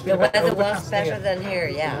there? 'Cause it's The been a bit weather was overcast better here. than here,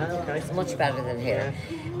 yeah. Yeah, okay. It's much better than here.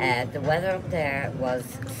 The weather up there was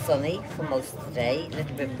sunny for most of the day, a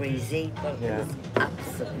little bit breezy, but Yeah. it was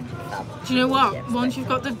absolutely fabulous. Do you know what? Yeah, Once you've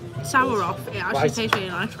got the sour off, it actually Right. tastes really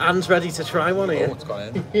nice. Anne's ready to try one Oh, here. what's going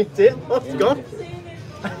on? You did? What's gone?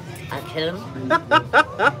 I'll kill him.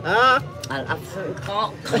 I'll absolutely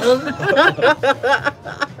kill him.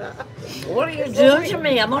 What are you doing to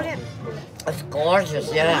me? I'm only... It's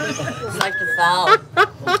gorgeous, yeah. It's like the fowl.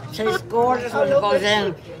 It tastes gorgeous when it goes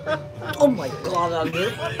in. Oh my God, I'm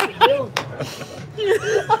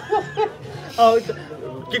Oh,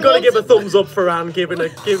 you got to give a thumbs up for Anne gave it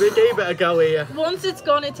a go here. Once it's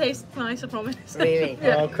gone, it tastes nice, I promise. Really?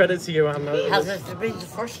 Oh, credit to you, Anne. Has it been the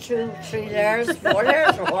first 3 layers, 4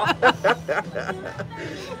 layers, or what?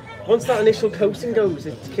 Once that initial coating goes,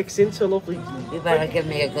 it kicks into a lovely. You better give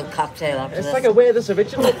me a good cocktail after It's this. like a wear this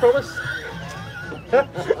original, I promise.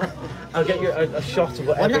 I'll get you a shot of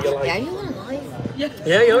Well, whatever you are like. you on live?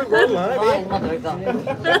 Yeah, you're on live. My Yeah. mother God.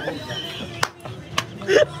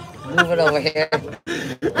 Move it over here.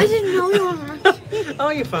 I didn't know you were on live. Oh,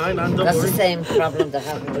 you're fine, Anne. Don't That's the worry. same problem that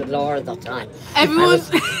happened with Laura at that time. Everyone's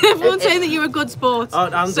saying that you're a good sport. Oh,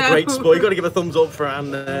 Anne's a So- great sport. You got to give a thumbs up for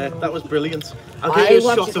Anne. That was brilliant. I'll I give you a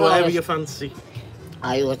want shot to of call whatever it- you fancy.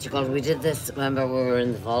 We did this, remember we were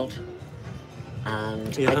in the vault,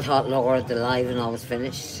 and Yeah. I thought Laura, the live and all was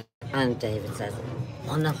finished, and David said,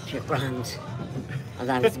 "One up, you're grand."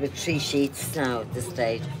 And I was with 3 sheets now at this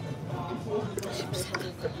stage.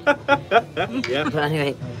 Yeah. But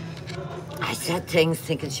anyway, I said things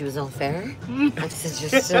thinking she was unfair. I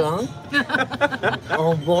said, "You're still on."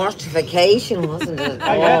 Oh, mortification, wasn't it?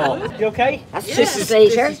 Oh, yeah. You okay? That's This Trisha is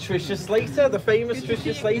Slater. Trisha Slater, the famous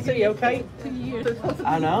Trisha Slater. You okay?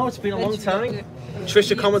 I know, it's been a long time.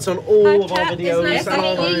 Trisha comments on all of our videos It's nice and to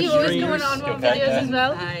all meet our you. You're always streams. coming on our Okay, videos yeah. as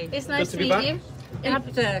well. Hi. It's nice Good to to be meet back. you. I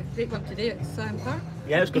had a great one today at Simon Park.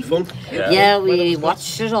 Yeah, it was good fun. Yeah, we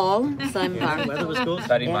watched it all. Simon The Park. weather was good.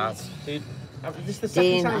 Very Yeah. mad. Dude, this is the second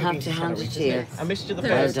Dean, time I you've have been to to hand Tenerife, it to isn't you. I missed you the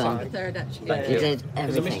Well first done. time. Third, actually. Thank You you. did Because I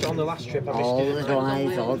missed everything. you on the last trip. I missed All you. the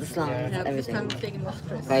drives, all the slams, Yeah, first everything. time big in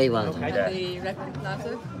Westcross. Very well done. Okay. At the Record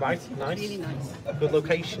Plaza. Right, nice. Really nice. Good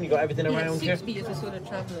location. You got everything Yeah, it around you. suits me as a sort of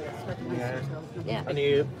traveller. It's quite a nice Yeah. hotel. Yeah. And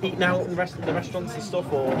you eating out in the restaurants and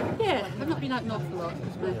stuff, or Yeah, I've not been out an awful lot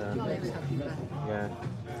because my legs have been bad. yeah,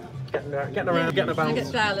 getting around, getting I about. get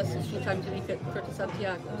dialysis 3 times a week for to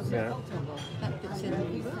Santiago. So Yeah. that fits in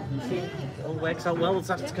really well. It all works out well.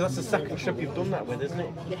 Because that's the second trip you've done that with, isn't it?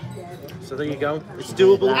 Yeah. So there you go. It's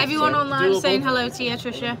doable. Everyone online Doable. saying hello to you,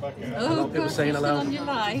 Trisha. Oh, people God, saying you're still hello. on your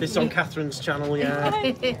live. This is on Catherine's channel, yeah.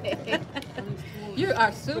 You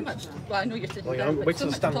are so much. Well, I know you're sitting Well, down, but wait so till I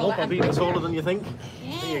much stand taller up. I'll be and even broader. taller than you think.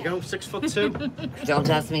 There you go, 6'2". Don't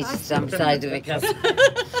ask me to stand beside you because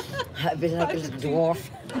I'd be like a little dwarf.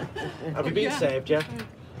 Have you been saved, yeah?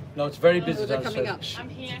 No, it's very busy They're coming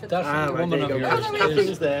downstairs. up. That Right, woman there of you go. yours Catherine's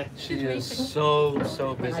is, there. she is so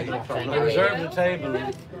busy. I reserved a table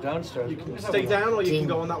downstairs. You can stay down or you can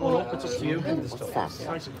go on that one up. It's up to you. What's that?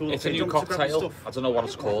 Nice and cool. It's a Okay, new do you want me to grab the cocktail. stuff? I don't know what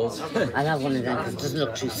it's called. I'll have one of them because it doesn't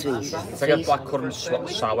look too sweet. It's like a blackcurrant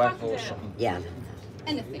sour or something. Yeah.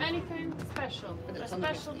 Anything. Anything special? A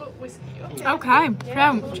special but whiskey. Okay,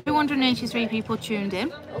 so 283 people tuned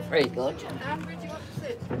in. Oh, very good.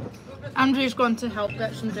 Andrew's gone to help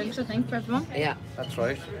get some drinks, I think, for everyone. Yeah. That's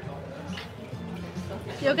right.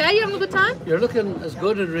 You okay? You having a good time? You're looking as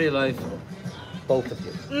good in real life, both of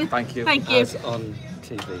you, Thank you. Thank you. as on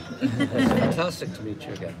TV. It's fantastic to meet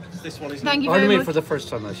you again. This one isn't Thank you Or I very mean, much. for the first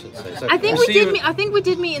time, I should say. So I think we'll we see did. you- Meet, I think we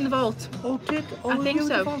did meet in the vault. Oh, did? Oh, I think you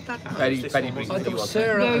so. developed that now. Very This very one was- I briefly. think wasn't it?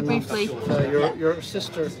 Sarah Very and briefly. your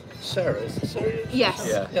sister Sarah. Is it Sarah? Yes.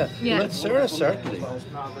 Yeah. Yeah. Yeah. You met Sarah certainly.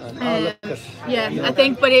 And I look at Yeah, I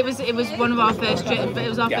think, but it was one of our first trips, but it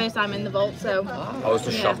was our first time in the vault, so I was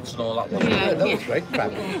the shots and all that. Wasn't yeah, it? that yeah. was great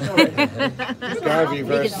crack. Garvey We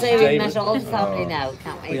could versus say we've David. met all the family now,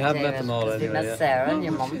 can't we? We have met David? them all 'Cause we anyway, met yeah. Sarah and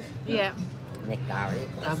your mum, yeah. Nick Barry.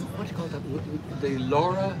 What do you call that? The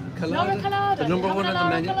Laura Colada? Laura Colada. The number You one have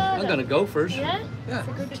on the the menu. Laura I'm going to go for it. Yeah? Yeah. It's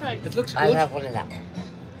a good choice. It looks I'll good. have one of them.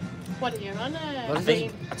 What are you on What a is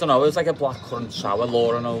theme? I don't know. It was like a blackcurrant sour.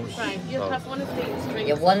 Laura knows. Right, you'll So- have one of these drinks.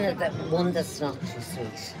 Yeah, one that's not too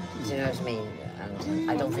sweet. Do you know what I mean? And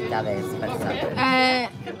I don't think that is, but it's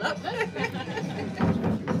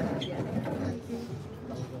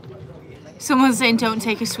Someone's saying don't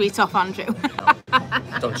take a sweet off Andrew.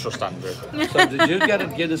 Don't trust Andrew. So did you get a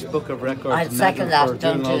Guinness Book of Records I'd second medal for that,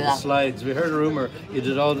 don't doing do all the that. slides? We heard a rumour you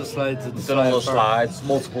did all the slides in Done all those Park. slides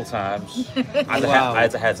multiple times. Wow. I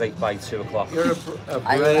had a headache by 2 o'clock. You're a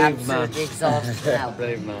I'm brave man. absolutely exhausted now.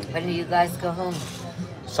 Brave man. When do you guys go home?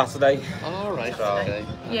 Saturday. All right. So- Okay.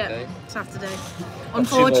 Yeah, Okay. Saturday. Got 2 more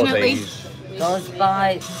Unfortunately, days. Goes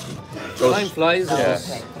by. Time flies in Yeah. this,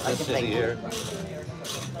 Okay. I this can city think. here.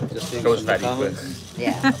 Just seeing Goes some very quick. comments.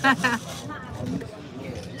 Yeah.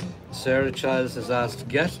 Sarah Childs has asked,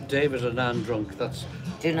 get David and Anne drunk. That's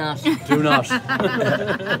Do not. do not.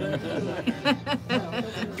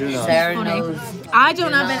 Do not. Sarah funny. knows. I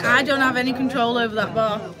don't have any control over that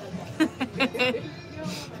bar.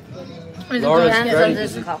 Is it Laura's good? Depends very on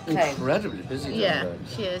this busy, cocktail. incredibly busy. down Yeah, there.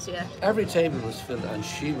 she is. Yeah. Every table was filled, and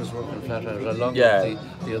she was working flat out along Yeah.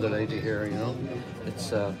 with the other lady here. You know,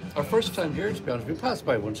 it's our first time here. To be honest, we passed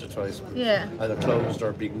by once or twice, Yeah. either closed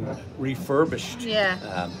or being refurbished.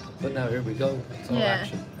 Yeah. But now here we go. It's all Yeah.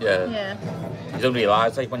 action. Yeah. Yeah. You don't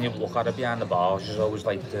realise, like, when you look at it behind the bar, she's always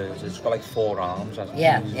like, it's got like 4 arms. hasn't it?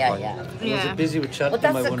 Yeah, It's yeah, like- yeah. Was Yeah. it busy with Cheltenham? But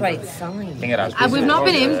that's I a wonder? great sign. I think it has We've been. not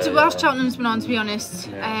been in Yeah, to yeah. whilst Cheltenham's been on, to be honest.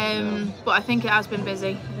 Yeah. But I think it has been busy.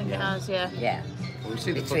 I think it has. Yeah. Yeah. We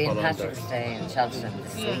see the Between football on there. Patrick's Day and Cheltenham,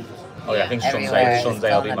 the Yeah. sea. Oh yeah, I think Everywhere Sunday is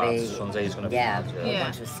will be gonna mad. be- Sunday's going to be Yeah, mad. we Yeah.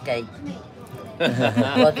 want to escape.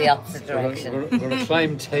 Go the opposite We're direction. going to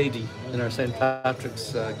climb Tady in our St.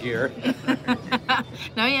 Patrick's gear.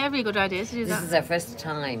 No, yeah, it'd be a good idea to do This that. is our first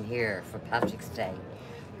time here for Patrick's Day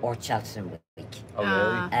or Cheltenham Week Oh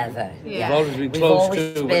really? ever. Yeah. We've always been We've close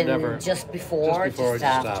always to, but been never. just before, just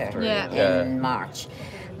after, Yeah. Yeah. in March.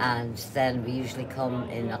 And then we usually come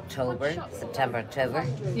in October, September, October.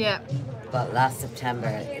 Yeah. But last September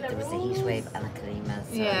there was a heat wave and a klima,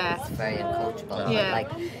 so Yeah. it's very uncomfortable. Yeah. Like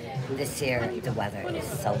this year the weather is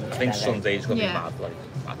so much I think better. Sunday's going to Yeah. be mad. Like,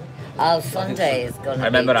 mad. Oh, Sunday is going to be I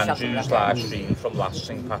remember chocolate Andrew's rocket. live stream from last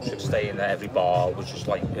St. Patrick's Day, and every bar was just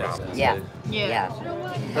like, mad. Yeah. Yeah. Yeah.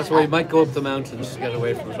 That's why you might go up the mountains to get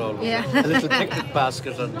away from it all. with Yeah. A little picnic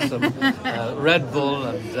basket and some Red Bull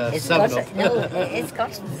and It's got 7-Up. to, no, it's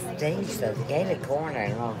got to the stage though, the Gaelic Corner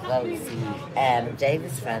and all those.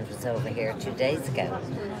 David's friend was over here 2 days ago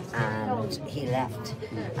and he left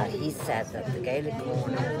and he said that the Gaelic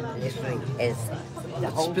Corner literally is the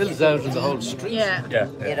whole Spills out in the whole street. Yeah. Yeah.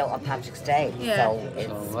 you know, on Patrick's Day. Yeah. So it's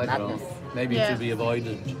So, I don't know. madness. Maybe Yeah. it will be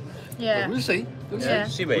avoided. Yeah. But we'll see. We'll Yeah.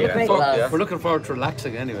 See where see. you Great end up, love. yeah. We're looking forward to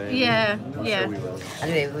relaxing anyway. Yeah. I'm Yeah. sure we will.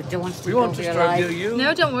 Anyway, we don't want to We take won't over your disturb life. you.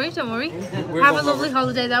 No, don't worry, don't worry. We're Have a going lovely over.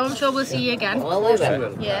 holiday though. I'm sure we'll see you again. Well, we We will.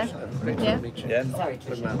 will. Yeah. Great Yeah. to meet you. Yeah. Sorry,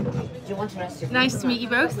 Good Tricia. man. Do you want to rest your Nice to meet you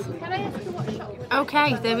both. Can I ask you what shop you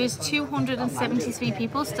Okay, there is 273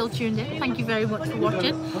 people still tuned in. Thank you very much for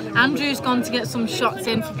watching. Andrew's gone to get some shots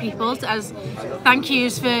in for people as thank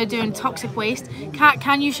yous for doing toxic waste. Kat,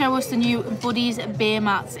 can you show us the new Buddies beer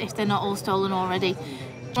mats if they're not all stolen already?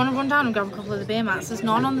 Want to run down and grab a couple of the beer mats? There's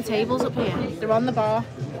none on the tables up here. They're on the bar.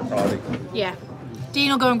 Are they? Yeah. Dean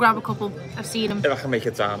will go and grab a couple. I've seen them. If I can make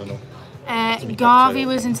it down enough. Garvey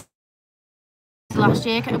was in last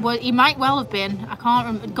year. Well, he might well have been. I can't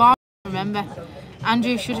remember. Remember.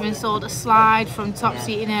 Andrew should have installed a slide from top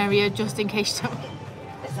seating area just in case you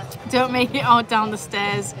don't make it all down the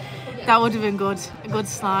stairs. That would have been good. A good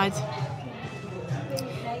slide.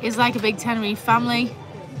 It's like a big Tenerife family.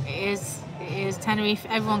 It is Tenerife.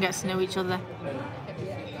 Everyone gets to know each other.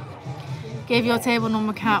 Give your table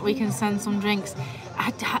number, Kat. We can send some drinks.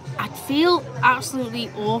 I'd feel absolutely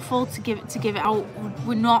awful to give it out.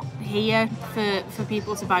 We're not here for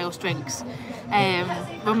people to buy us drinks.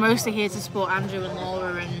 We're mostly here to support Andrew and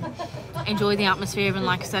Laura and enjoy the atmosphere, and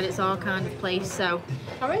like I said, it's our kind of place, so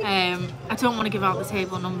I don't want to give out the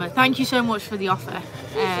table number. Thank you so much for the offer,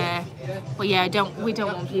 but yeah, we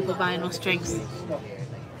don't want people buying us drinks.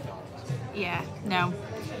 Yeah, no.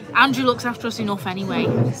 Andrew looks after us enough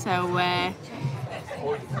anyway, so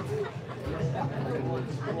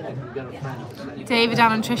David,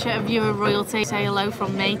 Anne and Trisha, a viewer of royalty, say hello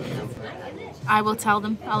from me. I will tell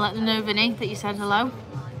them. I'll let them know, Vinny, that you said hello.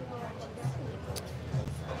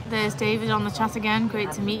 There's David on the chat again.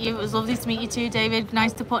 Great to meet you. It was lovely to meet you too, David.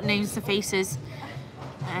 Nice to put names to faces.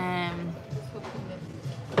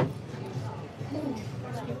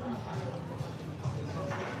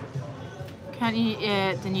 Can't you,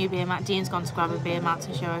 the new beer mat. Dean's gone to grab a beer mat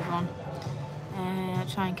to show everyone.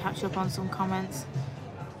 Try and catch up on some comments.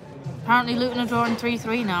 Apparently Luton are drawing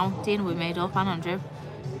 3-3 now. Dean will be made up, and Andrew.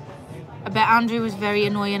 I bet Andrew was very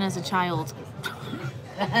annoying as a child.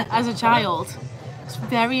 As a child. It's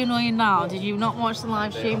very annoying now. Did you not watch the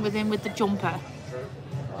live stream with him with the jumper?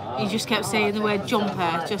 He just kept saying the word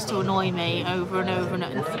jumper just to annoy me over and over and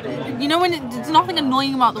over. You know when there's nothing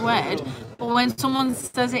annoying about the word, but when someone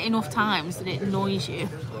says it enough times that it annoys you.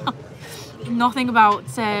 Nothing about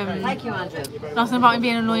Thank you, Andrew. nothing about him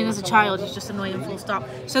being annoying as a child. He's just annoying, full stop.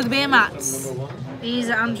 So the beer mats. These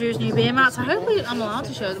are Andrew's new beer mats. I hope I'm allowed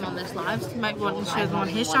to show them on this live. You might want to show them on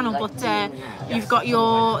his channel, but you've got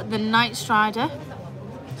the Knightstrider.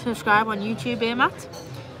 Subscribe on YouTube beer mat.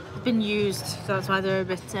 It's been used, so that's why they're a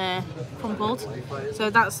bit crumpled. So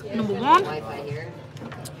that's number one.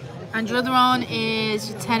 And your other one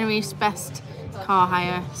is Tenerife's best car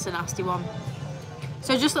hire, it's a nasty one.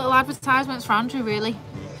 So just little advertisements for Andrew, really.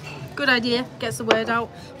 Good idea, gets the word out.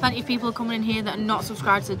 Plenty of people are coming in here that are not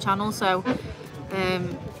subscribed to the channel, so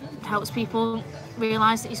helps people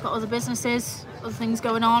realise that he's got other businesses, other things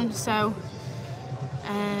going on. So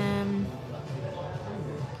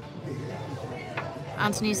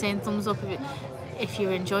Anthony's saying thumbs up if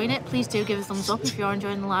you're enjoying it. Please do give a thumbs up if you're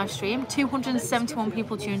enjoying the live stream. 271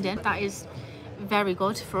 people tuned in. That is very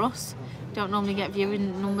good for us. Don't normally get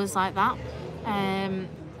viewing numbers like that.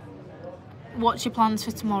 What's your plans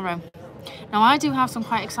for tomorrow? Now I do have some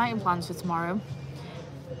quite exciting plans for tomorrow,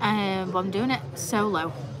 but I'm doing it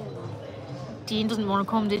solo. Dean doesn't want to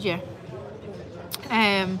come, did you?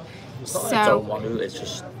 So I don't want to, it's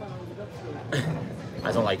just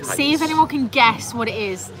I don't like heights. See if anyone can guess what it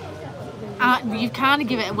is. You kind of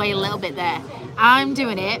give it away a little bit there. I'm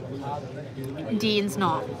doing it, Dean's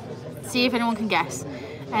not. See if anyone can guess.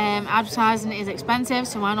 Advertising is expensive,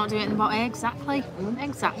 so why not do it in the bottom? Exactly.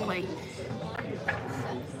 Exactly.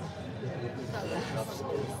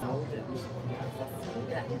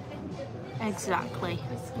 Exactly.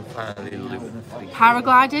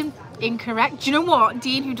 Paragliding, incorrect. Do you know what?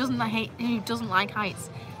 Dean, who doesn't like heights,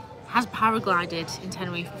 has paraglided in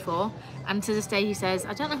Tenerife before, and to this day he says,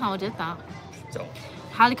 I don't know how I did that. So.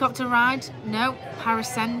 Helicopter ride, no.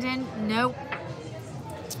 Parascending, no.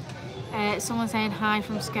 Someone saying hi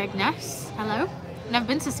from Skegness. Hello. Never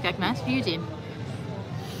been to Skegness. Have you, Dean?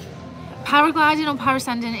 Paragliding or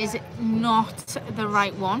parascending is not the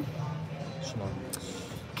right one.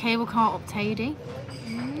 Cable car up Tady.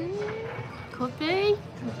 Could be.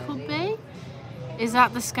 Could be. Is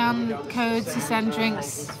that the scan code to send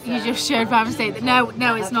drinks you just showed by mistake? No,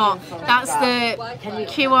 it's not. That's the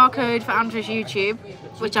QR code for Andrew's YouTube,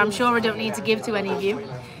 which I'm sure I don't need to give to any of you.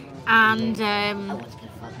 And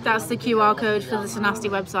that's the QR code for the Sanasti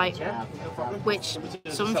website, which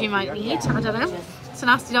some of you might need. I don't know.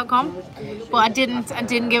 Sanasti.com. But I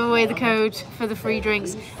didn't give away the code for the free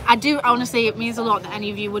drinks. I do, honestly, it means a lot that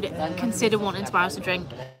any of you would consider wanting to buy us a drink.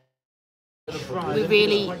 We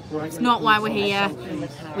really, it's not why we're here.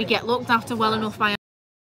 We get looked after well enough by,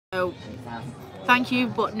 so thank you,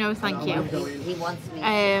 but no thank you.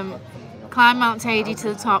 Climb Mount Tady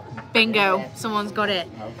to the top. Bingo, someone's got it.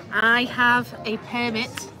 I have a permit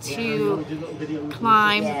to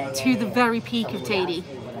climb to the very peak of Tady.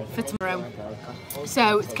 for tomorrow.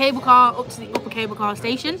 So it's cable car up to the upper cable car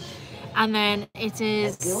station, and then it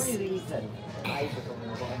is,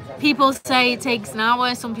 people say it takes an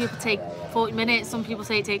hour, some people take 40 minutes, some people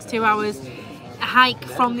say it takes 2 hours. A hike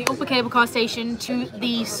from the upper cable car station to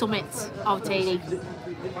the summit of Tenerife.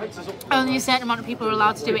 Only a certain amount of people are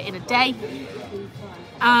allowed to do it in a day.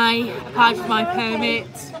 I applied for my permit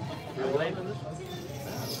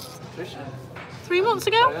 3 months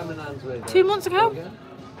ago? 2 months ago?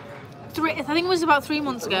 I think it was about 3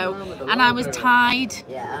 months ago, and I was tied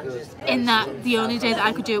in that the only day that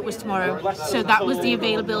I could do it was tomorrow. So that was the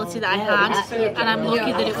availability that I had, and I'm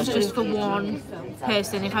lucky that it was just for one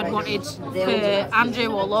person. If I'd wanted for Andrew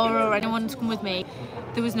or Laura or anyone to come with me,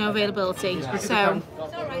 there was no availability. So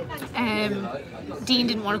Dean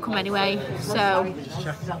didn't want to come anyway, so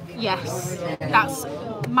yes, that's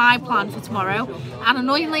my plan for tomorrow. And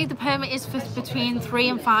annoyingly, the permit is for between 3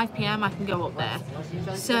 and 5 p.m. I can go up there.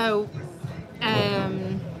 So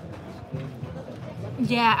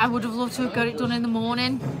yeah, I would have loved to have got it done in the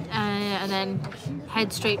morning and then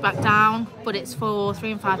head straight back down, but it's for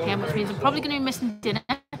 3 and 5 p.m, which means I'm probably going to be missing dinner,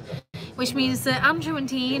 which means that Andrew and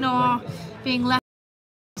Dean are being left.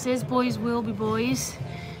 Boys will be boys.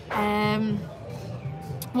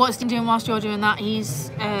 What's Dean doing whilst you're doing that? He's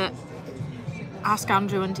ask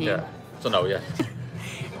Andrew and Dean. Yeah, so no, yeah.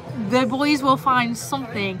 The boys will find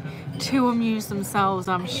something to amuse themselves,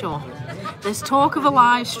 I'm sure. There's talk of a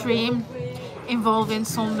live stream involving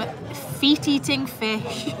some feet-eating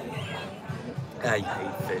fish. I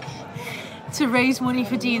hate fish. To raise money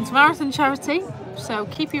for Dean's marathon charity. So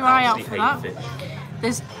keep your eye out for that.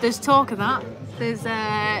 There's talk of that. There's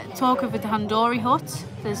talk of a tandoori hut.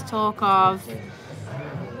 There's talk of...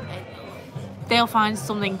 They'll find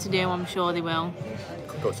something to do, I'm sure they will.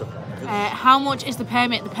 How much is the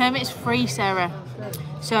permit? The permit is free, Sarah.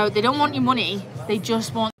 So they don't want your money, they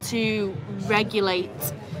just want to regulate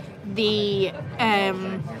the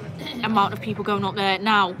amount of people going up there.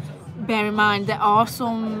 Now, bear in mind, there are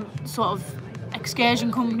some sort of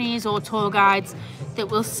excursion companies or tour guides that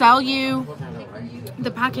will sell you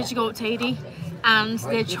the package to go up to Tenerife, and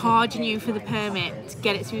they're charging you for the permit to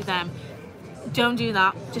get it through them. Don't do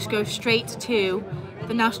that. Just go straight to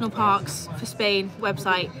the National Parks for Spain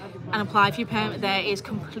website and apply for your permit there. It is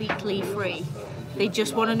completely free. They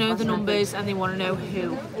just want to know the numbers and they want to know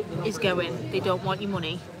who is going. They don't want your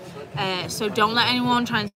money. So don't let anyone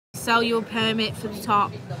try and sell you a permit for the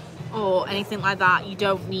top or anything like that. You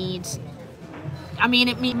don't need... I mean,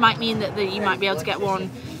 it might mean that you might be able to get one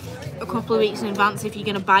a couple of weeks in advance if you're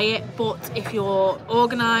going to buy it, but if you're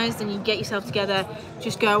organised and you get yourself together,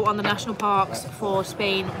 just go on the National Parks for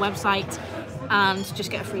Spain website and just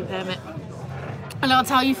get a free permit. And I'll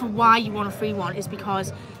tell you for why you want a free one is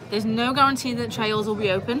because there's no guarantee that trails will be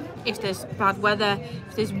open. If there's bad weather,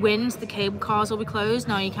 if there's wind, the cable cars will be closed.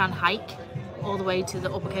 Now you can hike all the way to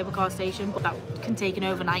the upper cable car station, but that can take an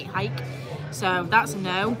overnight hike, so that's a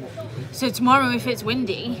no. So tomorrow, if it's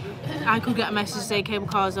windy, I could get a message say cable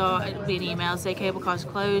cars are, it'll be an email say cable cars are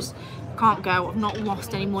closed, can't go. I've not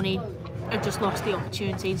lost any money, I've just lost the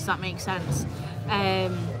opportunity. Does that make sense?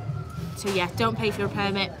 So yeah, don't pay for a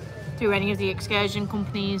permit through any of the excursion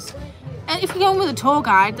companies. And if you're going with a tour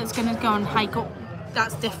guide that's going to go and hike up,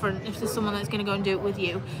 that's different. If there's someone that's going to go and do it with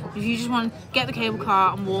you. If you just want to get the cable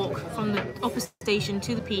car and walk from the upper station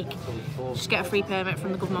to the peak, just get a free permit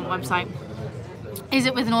from the government website. Is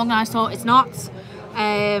it with an organised tour? It's not.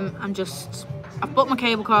 I've booked my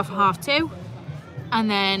cable car for 2:30, and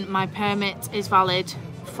then my permit is valid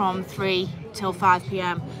from 3 till 5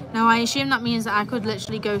 p.m. Now I assume that means that I could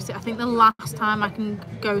literally go through, I think the last time I can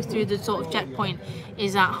go through the sort of checkpoint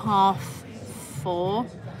is at 4:30.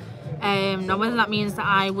 Now whether that means that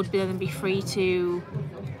I would then be free to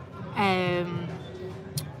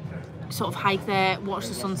sort of hike there, watch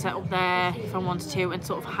the sunset up there if I wanted to, and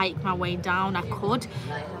sort of hike my way down, I could.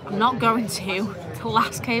 I'm not going to. The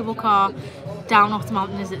last cable car down off the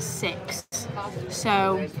mountain is at 6,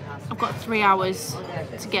 so I've got 3 hours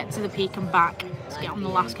to get to the peak and back to get on the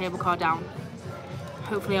last cable car down.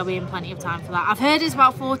 Hopefully I'll be in plenty of time for that. I've heard it's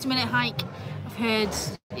about a 40-minute hike. I've heard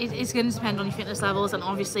it's going to depend on your fitness levels, and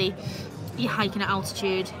obviously you're hiking at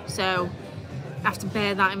altitude, so I have to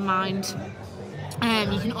bear that in mind.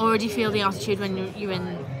 You can already feel the altitude when you're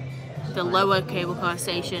in the lower cable car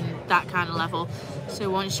station, that kind of level. So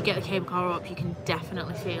once you get the cable car up, you can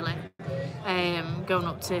definitely feel it. Going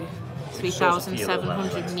up to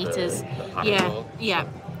 3,700 meters. Yeah.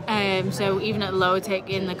 So even at the lower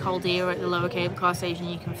in the Caldera at the lower cable car station,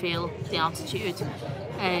 you can feel the altitude.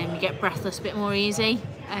 You get breathless a bit more easy.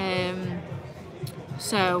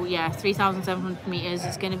 So yeah, 3,700 meters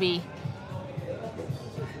is going to be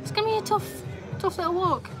a tough little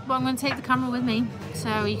walk. But I'm going to take the camera with me,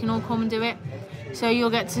 so you can all come and do it. So you'll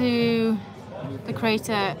get to the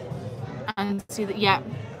crater and see that. Yeah,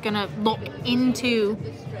 gonna look into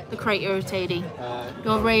the crater of Tady.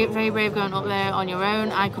 You're very brave going up there on your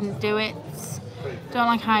own. I couldn't do it. Don't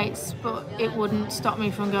like heights, but it wouldn't stop me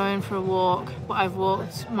from going for a walk. But I've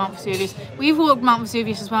walked Mount Vesuvius. We've walked Mount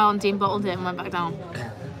Vesuvius as well, and Dean bottled it and went back down.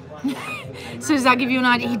 So does that give you an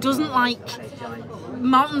idea? He doesn't like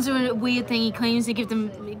mountains. Are a weird thing. He claims it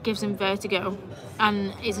gives him vertigo,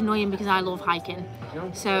 and it's annoying because I love hiking.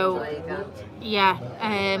 So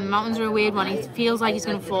yeah, mountains are a weird one. He feels like he's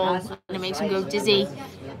gonna fall, and it makes him go dizzy.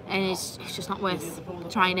 And it's just not worth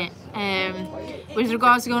trying it. With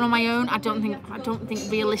regards to going on my own, I don't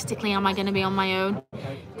think realistically am I going to be on my own.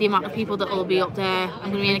 The amount of people that will be up there,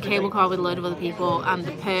 I'm going to be in a cable car with a load of other people, and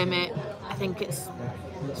the permit, I think it's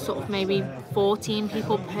sort of maybe 14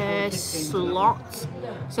 people per slot.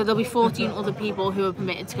 So there'll be 14 other people who are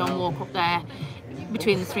permitted to go and walk up there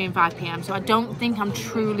between the 3 and 5 p.m. So I don't think I'm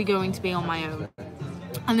truly going to be on my own.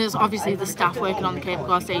 And there's obviously the staff working on the cable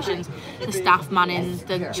car stations, the staff manning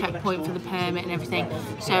the checkpoint for the permit and everything.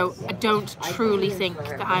 So I don't truly think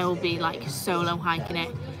that I will be like solo hiking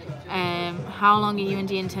it. How long are you and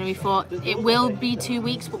Dean in Tenerife for? It will be 2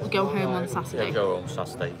 weeks, but we go home on Saturday. Yeah, go home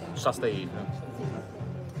Saturday evening.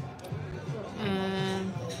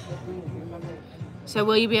 So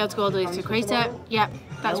will you be able to go all the way to the crater? Yep,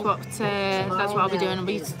 that's what I'll be doing. I'll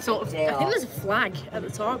be sort of, I think there's a flag at the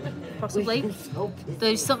top, possibly.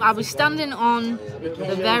 I'll be standing on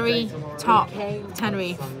the very top of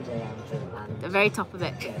Tenerife, the very top of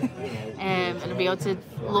it, and I'll be able to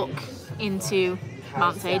look into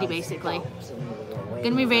Mount Tady basically.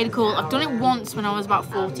 Gonna be really cool. I've done it once when I was about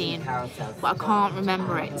 14, but I can't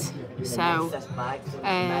remember it. So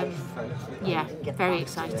yeah, very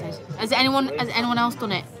excited. Has anyone else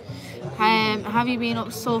done it? Have you been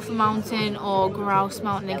up Sulphur Mountain or Grouse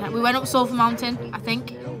Mountain? We went up Sulphur Mountain, I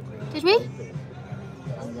think. Did we?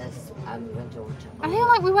 I feel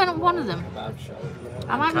like we went up one of them.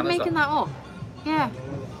 I might be making that up. Yeah.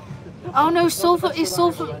 Oh no, Sulphur is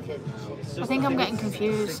Sulphur. I think I'm getting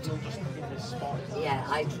confused. Yeah,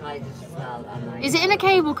 I tried it as well. Is it in a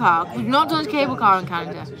cable car? We've not done a cable car in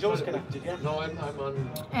Canada. No, I'm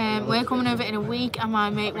on. We're coming over in a week, and my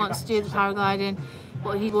mate wants to do the paragliding,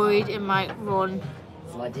 but he's worried it might run.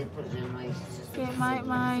 So I did put it in my. It might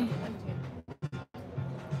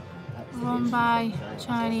run by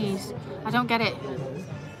Chinese. I don't get it.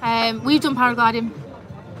 We've done paragliding.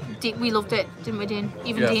 We loved it, didn't we, Dean?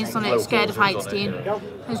 Even Dean's done it. Scared of heights, Dean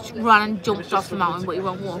has run and jumped off the mountain, but he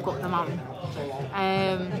won't walk up the mountain.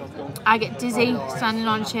 I get dizzy standing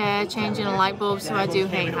on a chair, changing a light bulb, so I do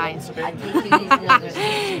hate heights.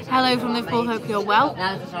 Hello from Liverpool, hope you're well.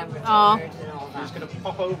 Oh.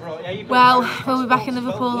 Well, we'll be back in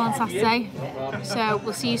Liverpool on Saturday, so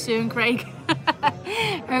we'll see you soon, Craig.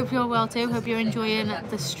 Hope you're well too, hope you're enjoying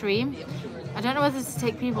the stream. I don't know whether to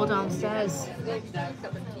take people downstairs.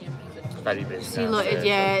 Very busy. See, look,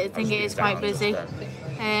 yeah, I think it is quite busy.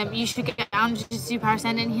 You should get Andrew to do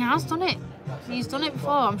parascending. He has done it. He's done it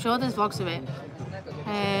before. I'm sure there's vlogs of it.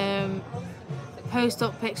 Post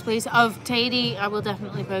up pics, please. Of Tady, I will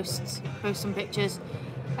definitely post some pictures.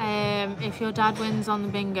 If your dad wins on the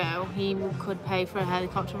bingo, he could pay for a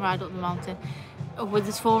helicopter ride up the mountain. With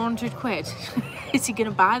his 400 quid, is he going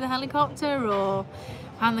to buy the helicopter or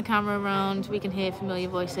hand the camera around? We can hear familiar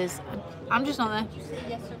voices. I'm just not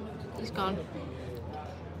there. He's gone.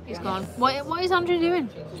 He's gone. What is Andrew doing?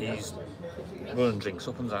 He's running drinks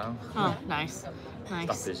up and down. Oh, nice. Nice.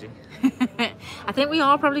 That busy. I think we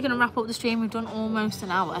are probably going to wrap up the stream. We've done almost an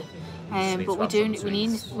hour, but we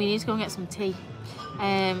need to go and get some tea. So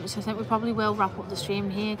I think we probably will wrap up the stream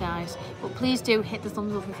here, guys. But please do hit the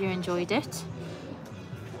thumbs up if you enjoyed it.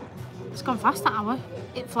 It's gone fast, that hour.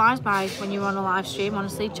 It flies by when you're on a live stream,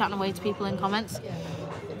 honestly, chatting away to people in comments.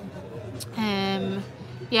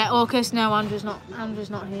 Yeah, Orcus, no, Andrew's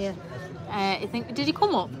not here. I think, did he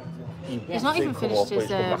come up? He's not even finished his.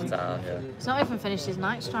 He's not even finished his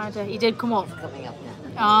Knightstrider. He did come up.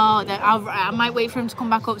 Oh, I might wait for him to come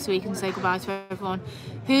back up so he can say goodbye to everyone.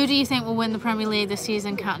 Who do you think will win the Premier League this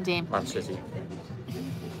season, Cat and Dean? Man City.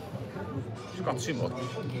 He's got too much.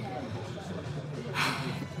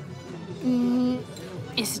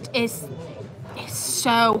 It's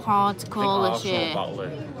so hard to call this year.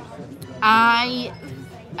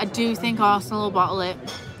 I do think Arsenal will bottle it.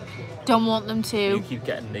 Don't want them to. You keep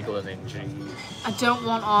getting niggling injuries. I don't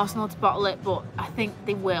want Arsenal to bottle it, but I think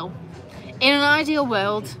they will. In an ideal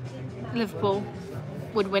world, Liverpool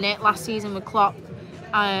would win it last season with Klopp.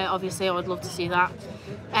 Obviously, I would love to see that.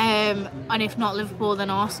 And if not Liverpool, then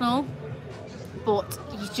Arsenal. But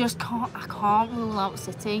you just can't. I can't rule out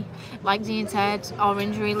City. Like Dean said, our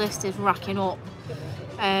injury list is racking up.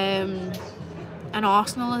 And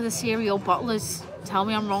Arsenal are the serial bottlers. Tell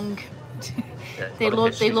me I'm wrong. Yeah, they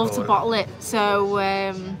love to bottle it. So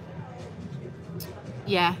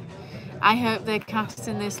yeah, I hope they're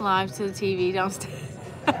casting this live to the TV downstairs.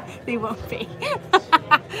 They won't be.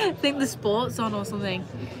 I think the sport's on or something.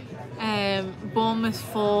 Bournemouth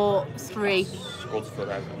 4-3. Good for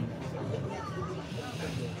Everton.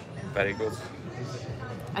 Very good.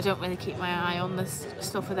 I don't really keep my eye on this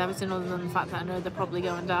stuff with Everton other than the fact that I know they're probably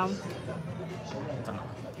going down.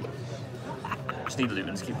 Just need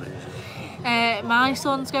Luton to keep losing. My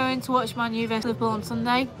son's going to watch Man U vs Liverpool on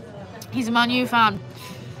Sunday. He's a Man U fan.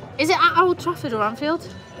 Is it at Old Trafford or Anfield?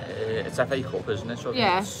 It's FA Cup, isn't it? So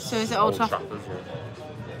Yeah, so is it Old Trafford?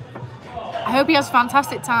 Yeah. I hope he has a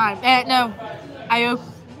fantastic time. No, I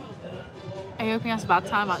hope he has a bad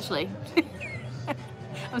time actually.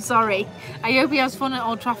 I'm sorry. I hope he has fun at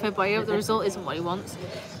Old Trafford, but I hope the result isn't what he wants.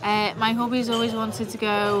 My hubby's always wanted to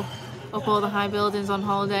go up all the high buildings on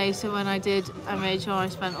holiday, so when I did, I made sure I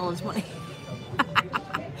spent all his money.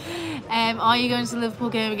 Are you going to the Liverpool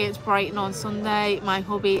game against Brighton on Sunday? My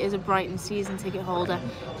hubby is a Brighton season ticket holder.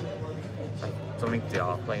 I don't think they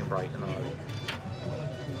are playing Brighton, are they?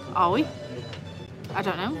 Are we? I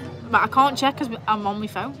don't know. But I can't check because I'm on my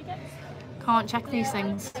phone. Can't check these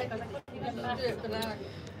things.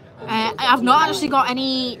 I've not actually got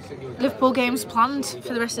any Liverpool games planned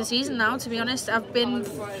for the rest of the season now, to be honest. I've been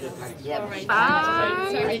 5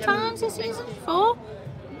 times this season? 4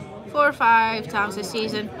 or 5 times this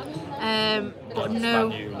season. But no.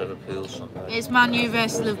 Man U, Liverpool Sunday. It's Man U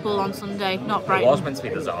versus Liverpool on Sunday, not Brighton. It was meant to be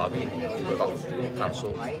the Derby, but got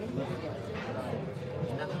cancelled.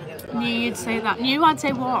 Knew you'd say that. Knew I'd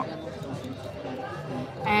say what?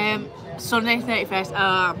 Sunday 31st.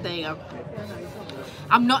 Ah, there you go.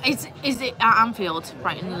 I'm not. Is it at Anfield,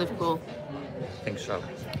 Brighton and Liverpool? I think so.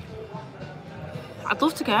 I'd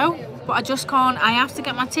love to go, but I just can't. I have to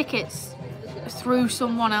get my tickets through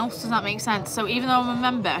someone else. Does that make sense? So even though I'm a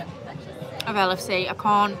member of LFC, I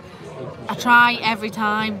can't. I try every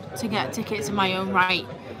time to get tickets in my own right,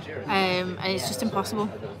 and it's just impossible.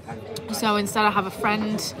 So instead, I have a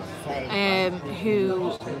friend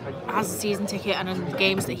who has a season ticket, and in the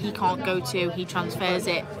games that he can't go to, he transfers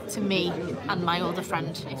it to me and my other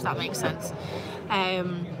friend, if that makes sense.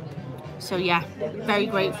 So yeah, very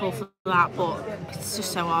grateful for that, but it's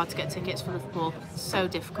just so hard to get tickets for Liverpool. So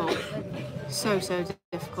difficult. So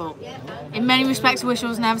difficult. In many respects, I wish I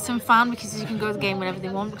was an Everton fan because you can go to the game whenever they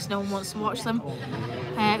want because no one wants to watch them.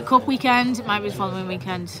 Cup weekend, it might be the following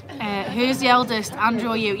weekend. Who's the eldest, Andrew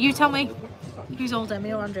or you? You tell me. Who's older,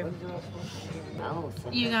 me or Andrew?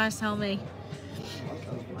 You guys tell me.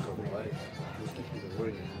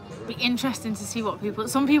 Be interesting to see what people.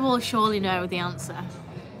 Some people will surely know the answer.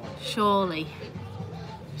 Surely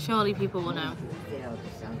people will know.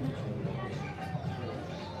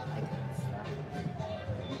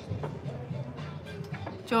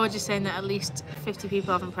 George is saying that at least 50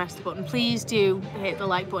 people haven't pressed the button. Please do hit the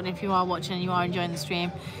like button if you are watching and you are enjoying the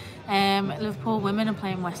stream. Liverpool women are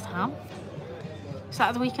playing West Ham. Is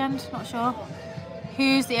that the weekend? Not sure.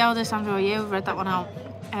 Who's the eldest, Andrew or you? I've read that one out.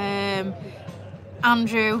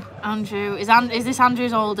 Andrew. Is this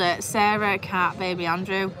Andrew's older? Sarah, Kat, baby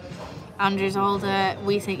Andrew. Andrew's older.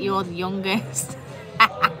 We think you're the youngest.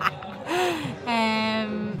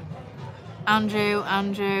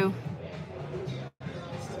 Andrew.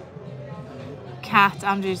 Kat,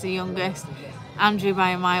 Andrew's the youngest. Andrew by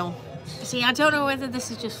a mile. See, I don't know whether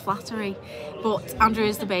this is just flattery, but Andrew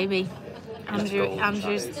is the baby.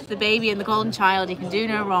 Andrew's the baby and the golden child. He can do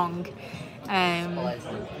no wrong.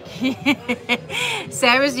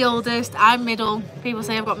 Sarah's the oldest. I'm middle. People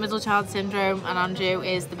say I've got middle child syndrome, and Andrew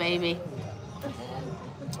is the baby.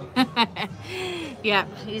 Yeah,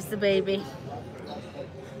 he's the baby.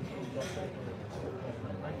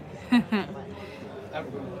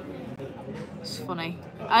 It's funny.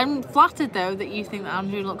 I'm flattered though that you think that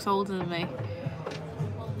Andrew looks older than me.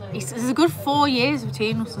 There's a good 4 years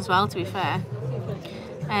between us as well, to be fair.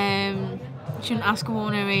 You shouldn't ask a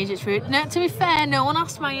woman her age, it's rude. No, to be fair, no one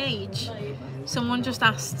asked my age. Someone just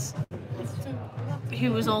asked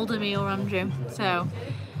who was older, me or Andrew. So,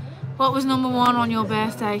 what was number 1 on your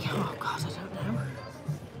birthday? Oh God, I don't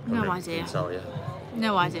know. No idea.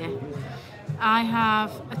 No idea. I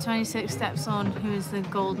have a 26 stepson who is the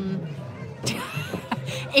golden.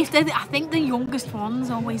 I think the youngest ones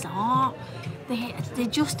always are. They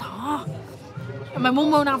just are. And my mum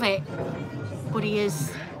won't have it, but he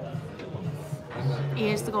is He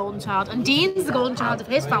is the golden child. And Dean's the golden child of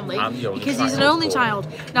his family I'm the only because he's an child. only child.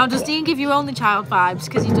 Now, does Dean give you only child vibes?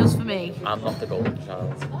 Because he does for me. I'm not the golden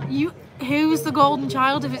child. Who's the golden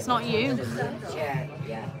child if it's not you? Chair,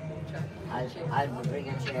 yeah. I'll bring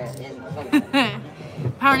a chair in.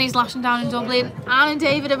 Apparently he's lashing down in Dublin. Anne and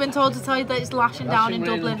David have been told to tell you that it's lashing down in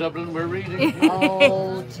Rushing rain Dublin. We're reading.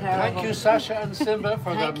 Oh, terrible. Thank you, Sasha and Simba,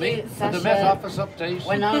 for Thank the you, for the Sasha. Met Office update.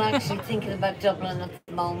 We're not actually thinking about Dublin at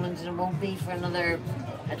the moment, and it won't be for another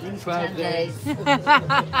at least 12 10 days.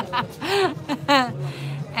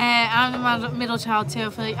 I'm a middle child too.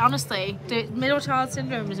 Honestly, the middle child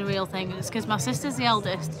syndrome is a real thing. It's because my sister's the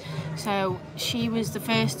eldest, so she was the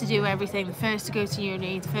first to do everything, the first to go to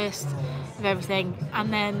uni, the first of everything.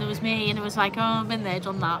 And then there was me, and it was like, oh, I've been there,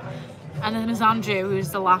 done that. And then there's Andrew,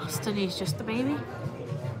 who's the last, and he's just the baby.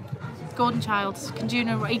 Golden child. Can do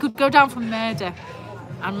no. He could go down for murder,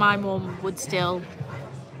 and my mum would still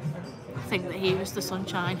think that he was the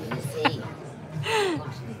sunshine. See,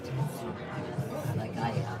 like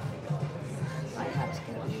I had to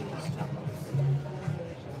get really strong.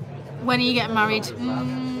 When are you getting married?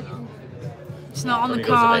 It's not on the When he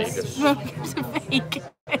goes to cards. Vegas. When he goes to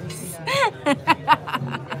Vegas.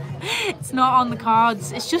 It's not on the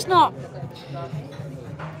cards. It's just not.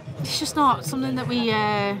 It's just not something that we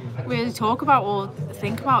really talk about or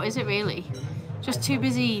think about, is it really? Just too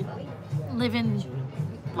busy living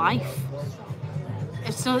life.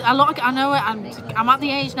 It's so a lot. I know I'm at the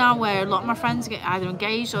age now where a lot of my friends get either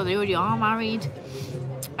engaged or they already are married,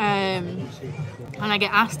 and I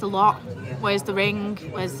get asked a lot, "Where's the ring?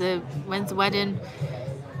 When's the wedding?"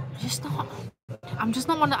 I'm just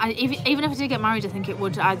not one. Even if I did get married, I think it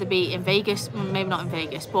would either be in Vegas, maybe not in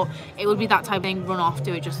Vegas, but it would be that type of thing. Run off,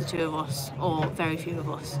 do it just the two of us, or very few of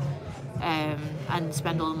us, and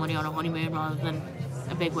spend all the money on a honeymoon rather than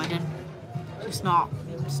a big wedding. It's not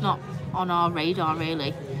on our radar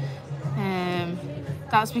really.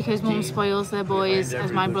 That's because mum spoils their boys,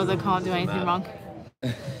 as my brother can't do anything wrong.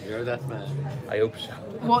 You're that man. I hope so.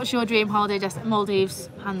 What's your dream holiday destination? Maldives,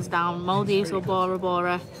 hands down. Maldives or Bora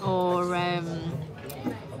Bora or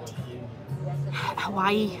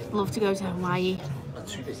Hawaii. Love to go to Hawaii.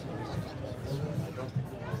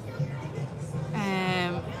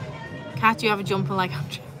 Kat, do you have a jumper like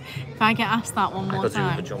Andrew? If I get asked that one more I could do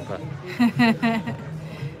time. with a jumper.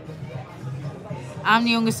 I'm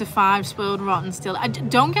the youngest of 5, spoiled rotten still.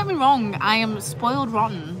 Don't get me wrong, I am spoiled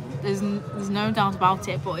rotten. There's no doubt about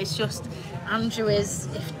it, but it's just Andrew is.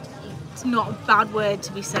 It's not a bad word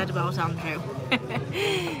to be said about Andrew.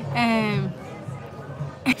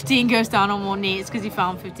 If Dean goes down on one knee, it's because he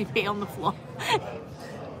found 50p on the floor.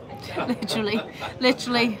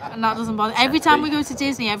 literally, and that doesn't bother. Every time we go to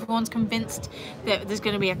Disney, everyone's convinced that there's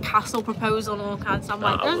going to be a castle proposal and all kinds. I'm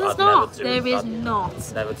like, no, there's not. There is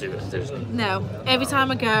not. Never do it at Disney. No. Every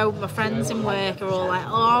time I go, my friends in work are all like,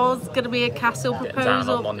 oh, there's going to be a castle Getting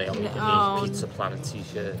proposal. down on Monday on Oh, Pizza Planet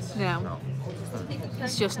t-shirts. No.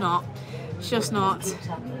 It's just not. It's just not.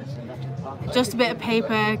 Just a bit of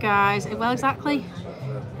paper, guys. Well, exactly.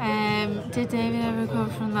 Did David ever go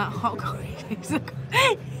from that hot coffee?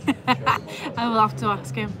 I will have to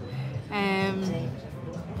ask him.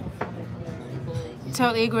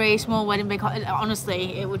 Totally agree. Small wedding, big.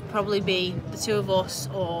 Honestly, it would probably be the two of us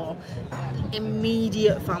or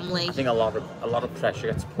immediate family. I think a lot of pressure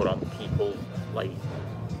gets put on people, like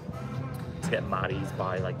to get married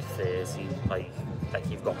by like 30, like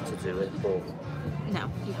you've got to do it, but no,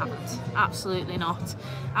 you haven't. Absolutely not.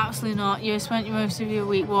 Absolutely not. You spent most of your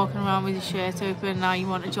week walking around with your shirt open. Now you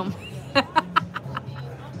want to jump.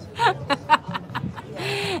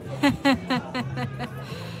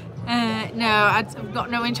 No, I've got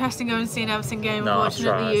no interest in going and seeing an Everton game,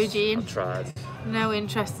 unfortunately, Eugene. I've tried. No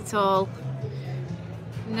interest at all.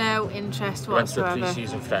 No interest We went to a whatsoever.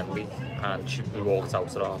 pre-season friendly and we walked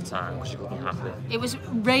out at half time because she couldn't be happy. It was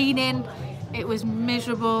raining, it was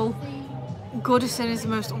miserable. Goodison is the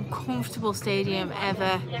most uncomfortable stadium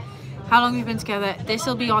ever. How long have we been together? This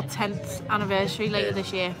will be our 10th anniversary later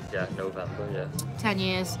this year. Yeah, November, yeah. 10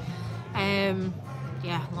 years.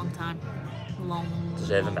 Yeah, long time. Long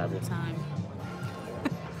Deserve a medal. time.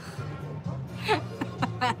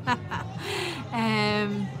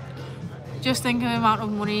 Just think of the amount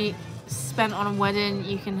of money spent on a wedding,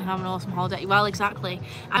 you can have an awesome holiday. Well, exactly.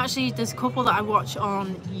 Actually, there's a couple that I watch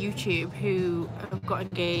on YouTube who have got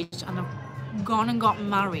engaged and have gone and got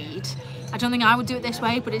married. I don't think I would do it this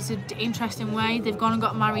way, but it's an interesting way. They've gone and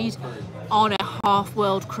got married on a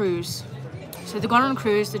half-world cruise. So they've gone on a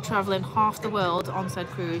cruise, they're travelling half the world on said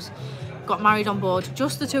cruise, got married on board,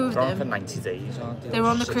 just the two of They're on for them. 90 days, aren't they? They were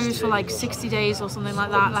on the 60 cruise for like days. 60 days or something like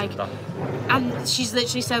that. Like, and she's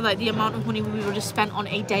literally said like the amount of money we would have spent on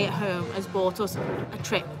a day at home has bought us a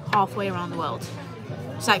trip halfway around the world.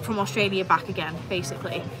 It's like from Australia back again,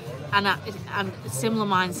 basically. And I'm a similar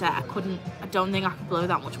mindset. I don't think I could blow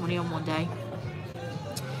that much money on one day.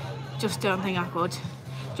 Just don't think I could.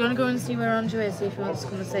 Do you want to go and see where Andrew is, see if he wants to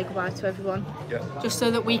come and say goodbye to everyone? Yeah. Just so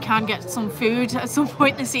that we can get some food at some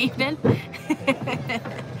point this evening.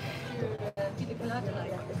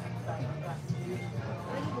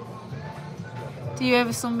 Do you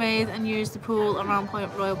ever sunbathe and use the pool around Point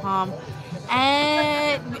Royal Palm?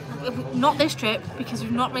 Not this trip, because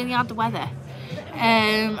we've not really had the weather.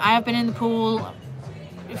 I have been in the pool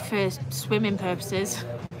for swimming purposes.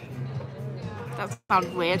 That sounds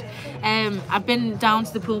weird. I've been down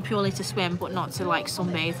to the pool purely to swim, but not to like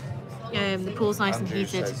sunbathe. The pool's nice Andrew and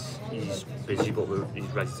heated. says he's busy, but he's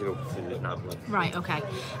ready to go for food now. Right, okay.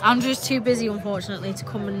 Andrew's too busy, unfortunately, to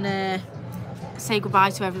come and say goodbye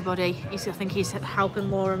to everybody. I think he's helping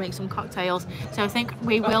Laura make some cocktails. So I think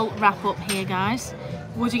we will wrap up here, guys.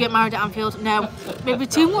 Would you get married at Anfield? No. It'd be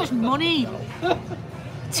too much money.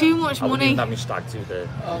 Too much I wouldn't money. even have me stag do there.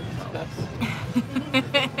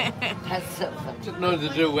 That's so funny. Didn't know they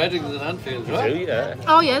do weddings in Anfield, right? Do you? Yeah.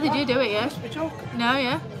 Oh yeah, they do it, yeah. No,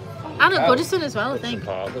 yeah. And at Goodison as well, I think.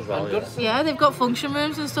 Park as well, yeah. Yeah, they've got function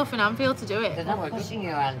rooms and stuff in Anfield to do They're it. not pushing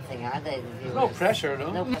you or anything, are they? The viewers? No pressure,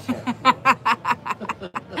 no? No pressure.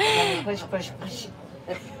 Push, push, push.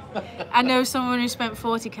 I know someone who spent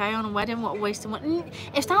 40k on a wedding. What a waste of money.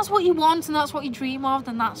 If that's what you want and that's what you dream of,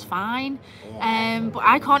 then that's fine. But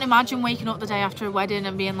I can't imagine waking up the day after a wedding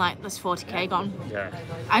and being like, there's 40k gone. Yeah.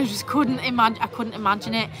 I just couldn't imagine. I couldn't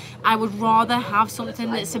imagine it. I would rather have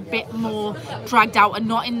something that's a bit more dragged out, and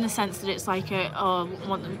not in the sense that it's like I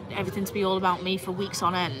want everything to be all about me for weeks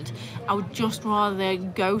on end. I would just rather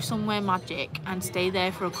go somewhere magic and stay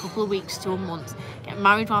there for a couple of weeks to a month, get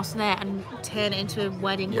married whilst there, and turn it into a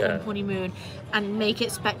wedding come honeymoon, and make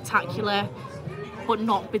it spectacular, but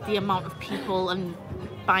not with the amount of people and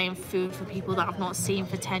buying food for people that I've not seen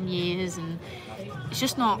for 10 years. And it's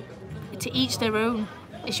just not, to each their own.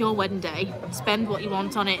 It's your wedding day, spend what you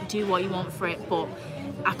want on it, do what you want for it, but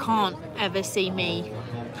I can't ever see me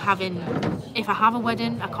having, if I have a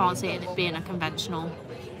wedding, I can't see it being a conventional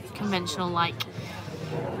like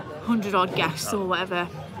 100 odd guests or whatever.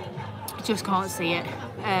 I just can't see it.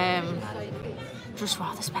 Just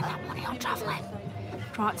rather spend that money on travelling.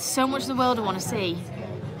 Right, so much of the world I want to see.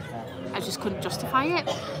 I just couldn't justify it.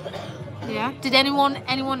 Yeah. Did anyone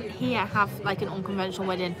here have like an unconventional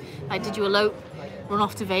wedding? Like, did you elope, run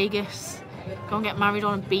off to Vegas, go and get married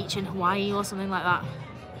on a beach in Hawaii or something like that?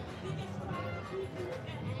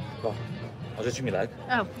 Well, I was itching my leg.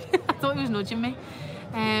 Oh, I thought he was nudging me.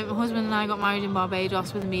 My husband and I got married in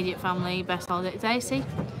Barbados with immediate family. Best holiday. Did I see?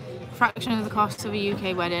 Fraction of the cost of a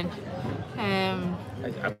UK wedding. I'm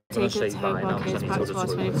going to Take say it to home bye now while because I kids need back to to go our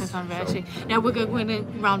to the toilet. 25th anniversary. No, we're going to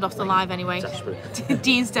round off the live anyway. Desperate.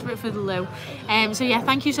 Dean's desperate for the loo. So yeah,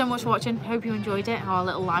 thank you so much for watching. Hope you enjoyed it, our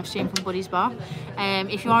little live stream from Buddy's Bar.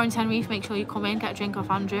 If you are in Tenerife, make sure you come in, get a drink off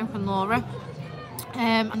Andrew and Laura.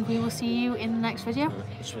 And we will see you in the next video.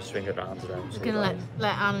 Just swing it around to them. We're going to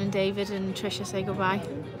let Anne and David and Trisha say goodbye.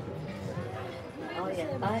 Oh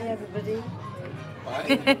yeah. Bye everybody.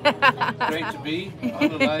 Bye. Great to be on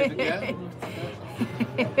the live again.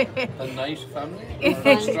 A nice family.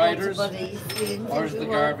 Knightstriders. Ours the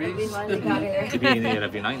Garveys. To be in here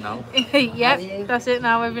every night now. Yep, that's it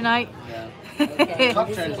now every night. Okay.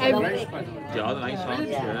 Cocktails are great, by the way. Yeah, the nice ones.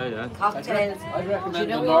 Yeah. Cocktails. I'd recommend Do you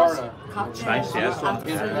know the what? Laura. Cocktails Nice, yes. are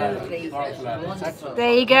absolutely Yeah. wonderful.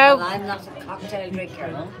 There you And go. I'm not a cocktail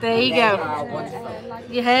drinker. There you They go. are wonderful.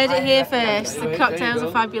 You heard it here first. The cocktails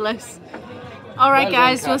are fabulous. All right, Well done,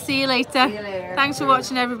 guys, we'll Kat. see you later. See you later. Thanks for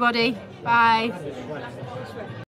watching, everybody. Bye.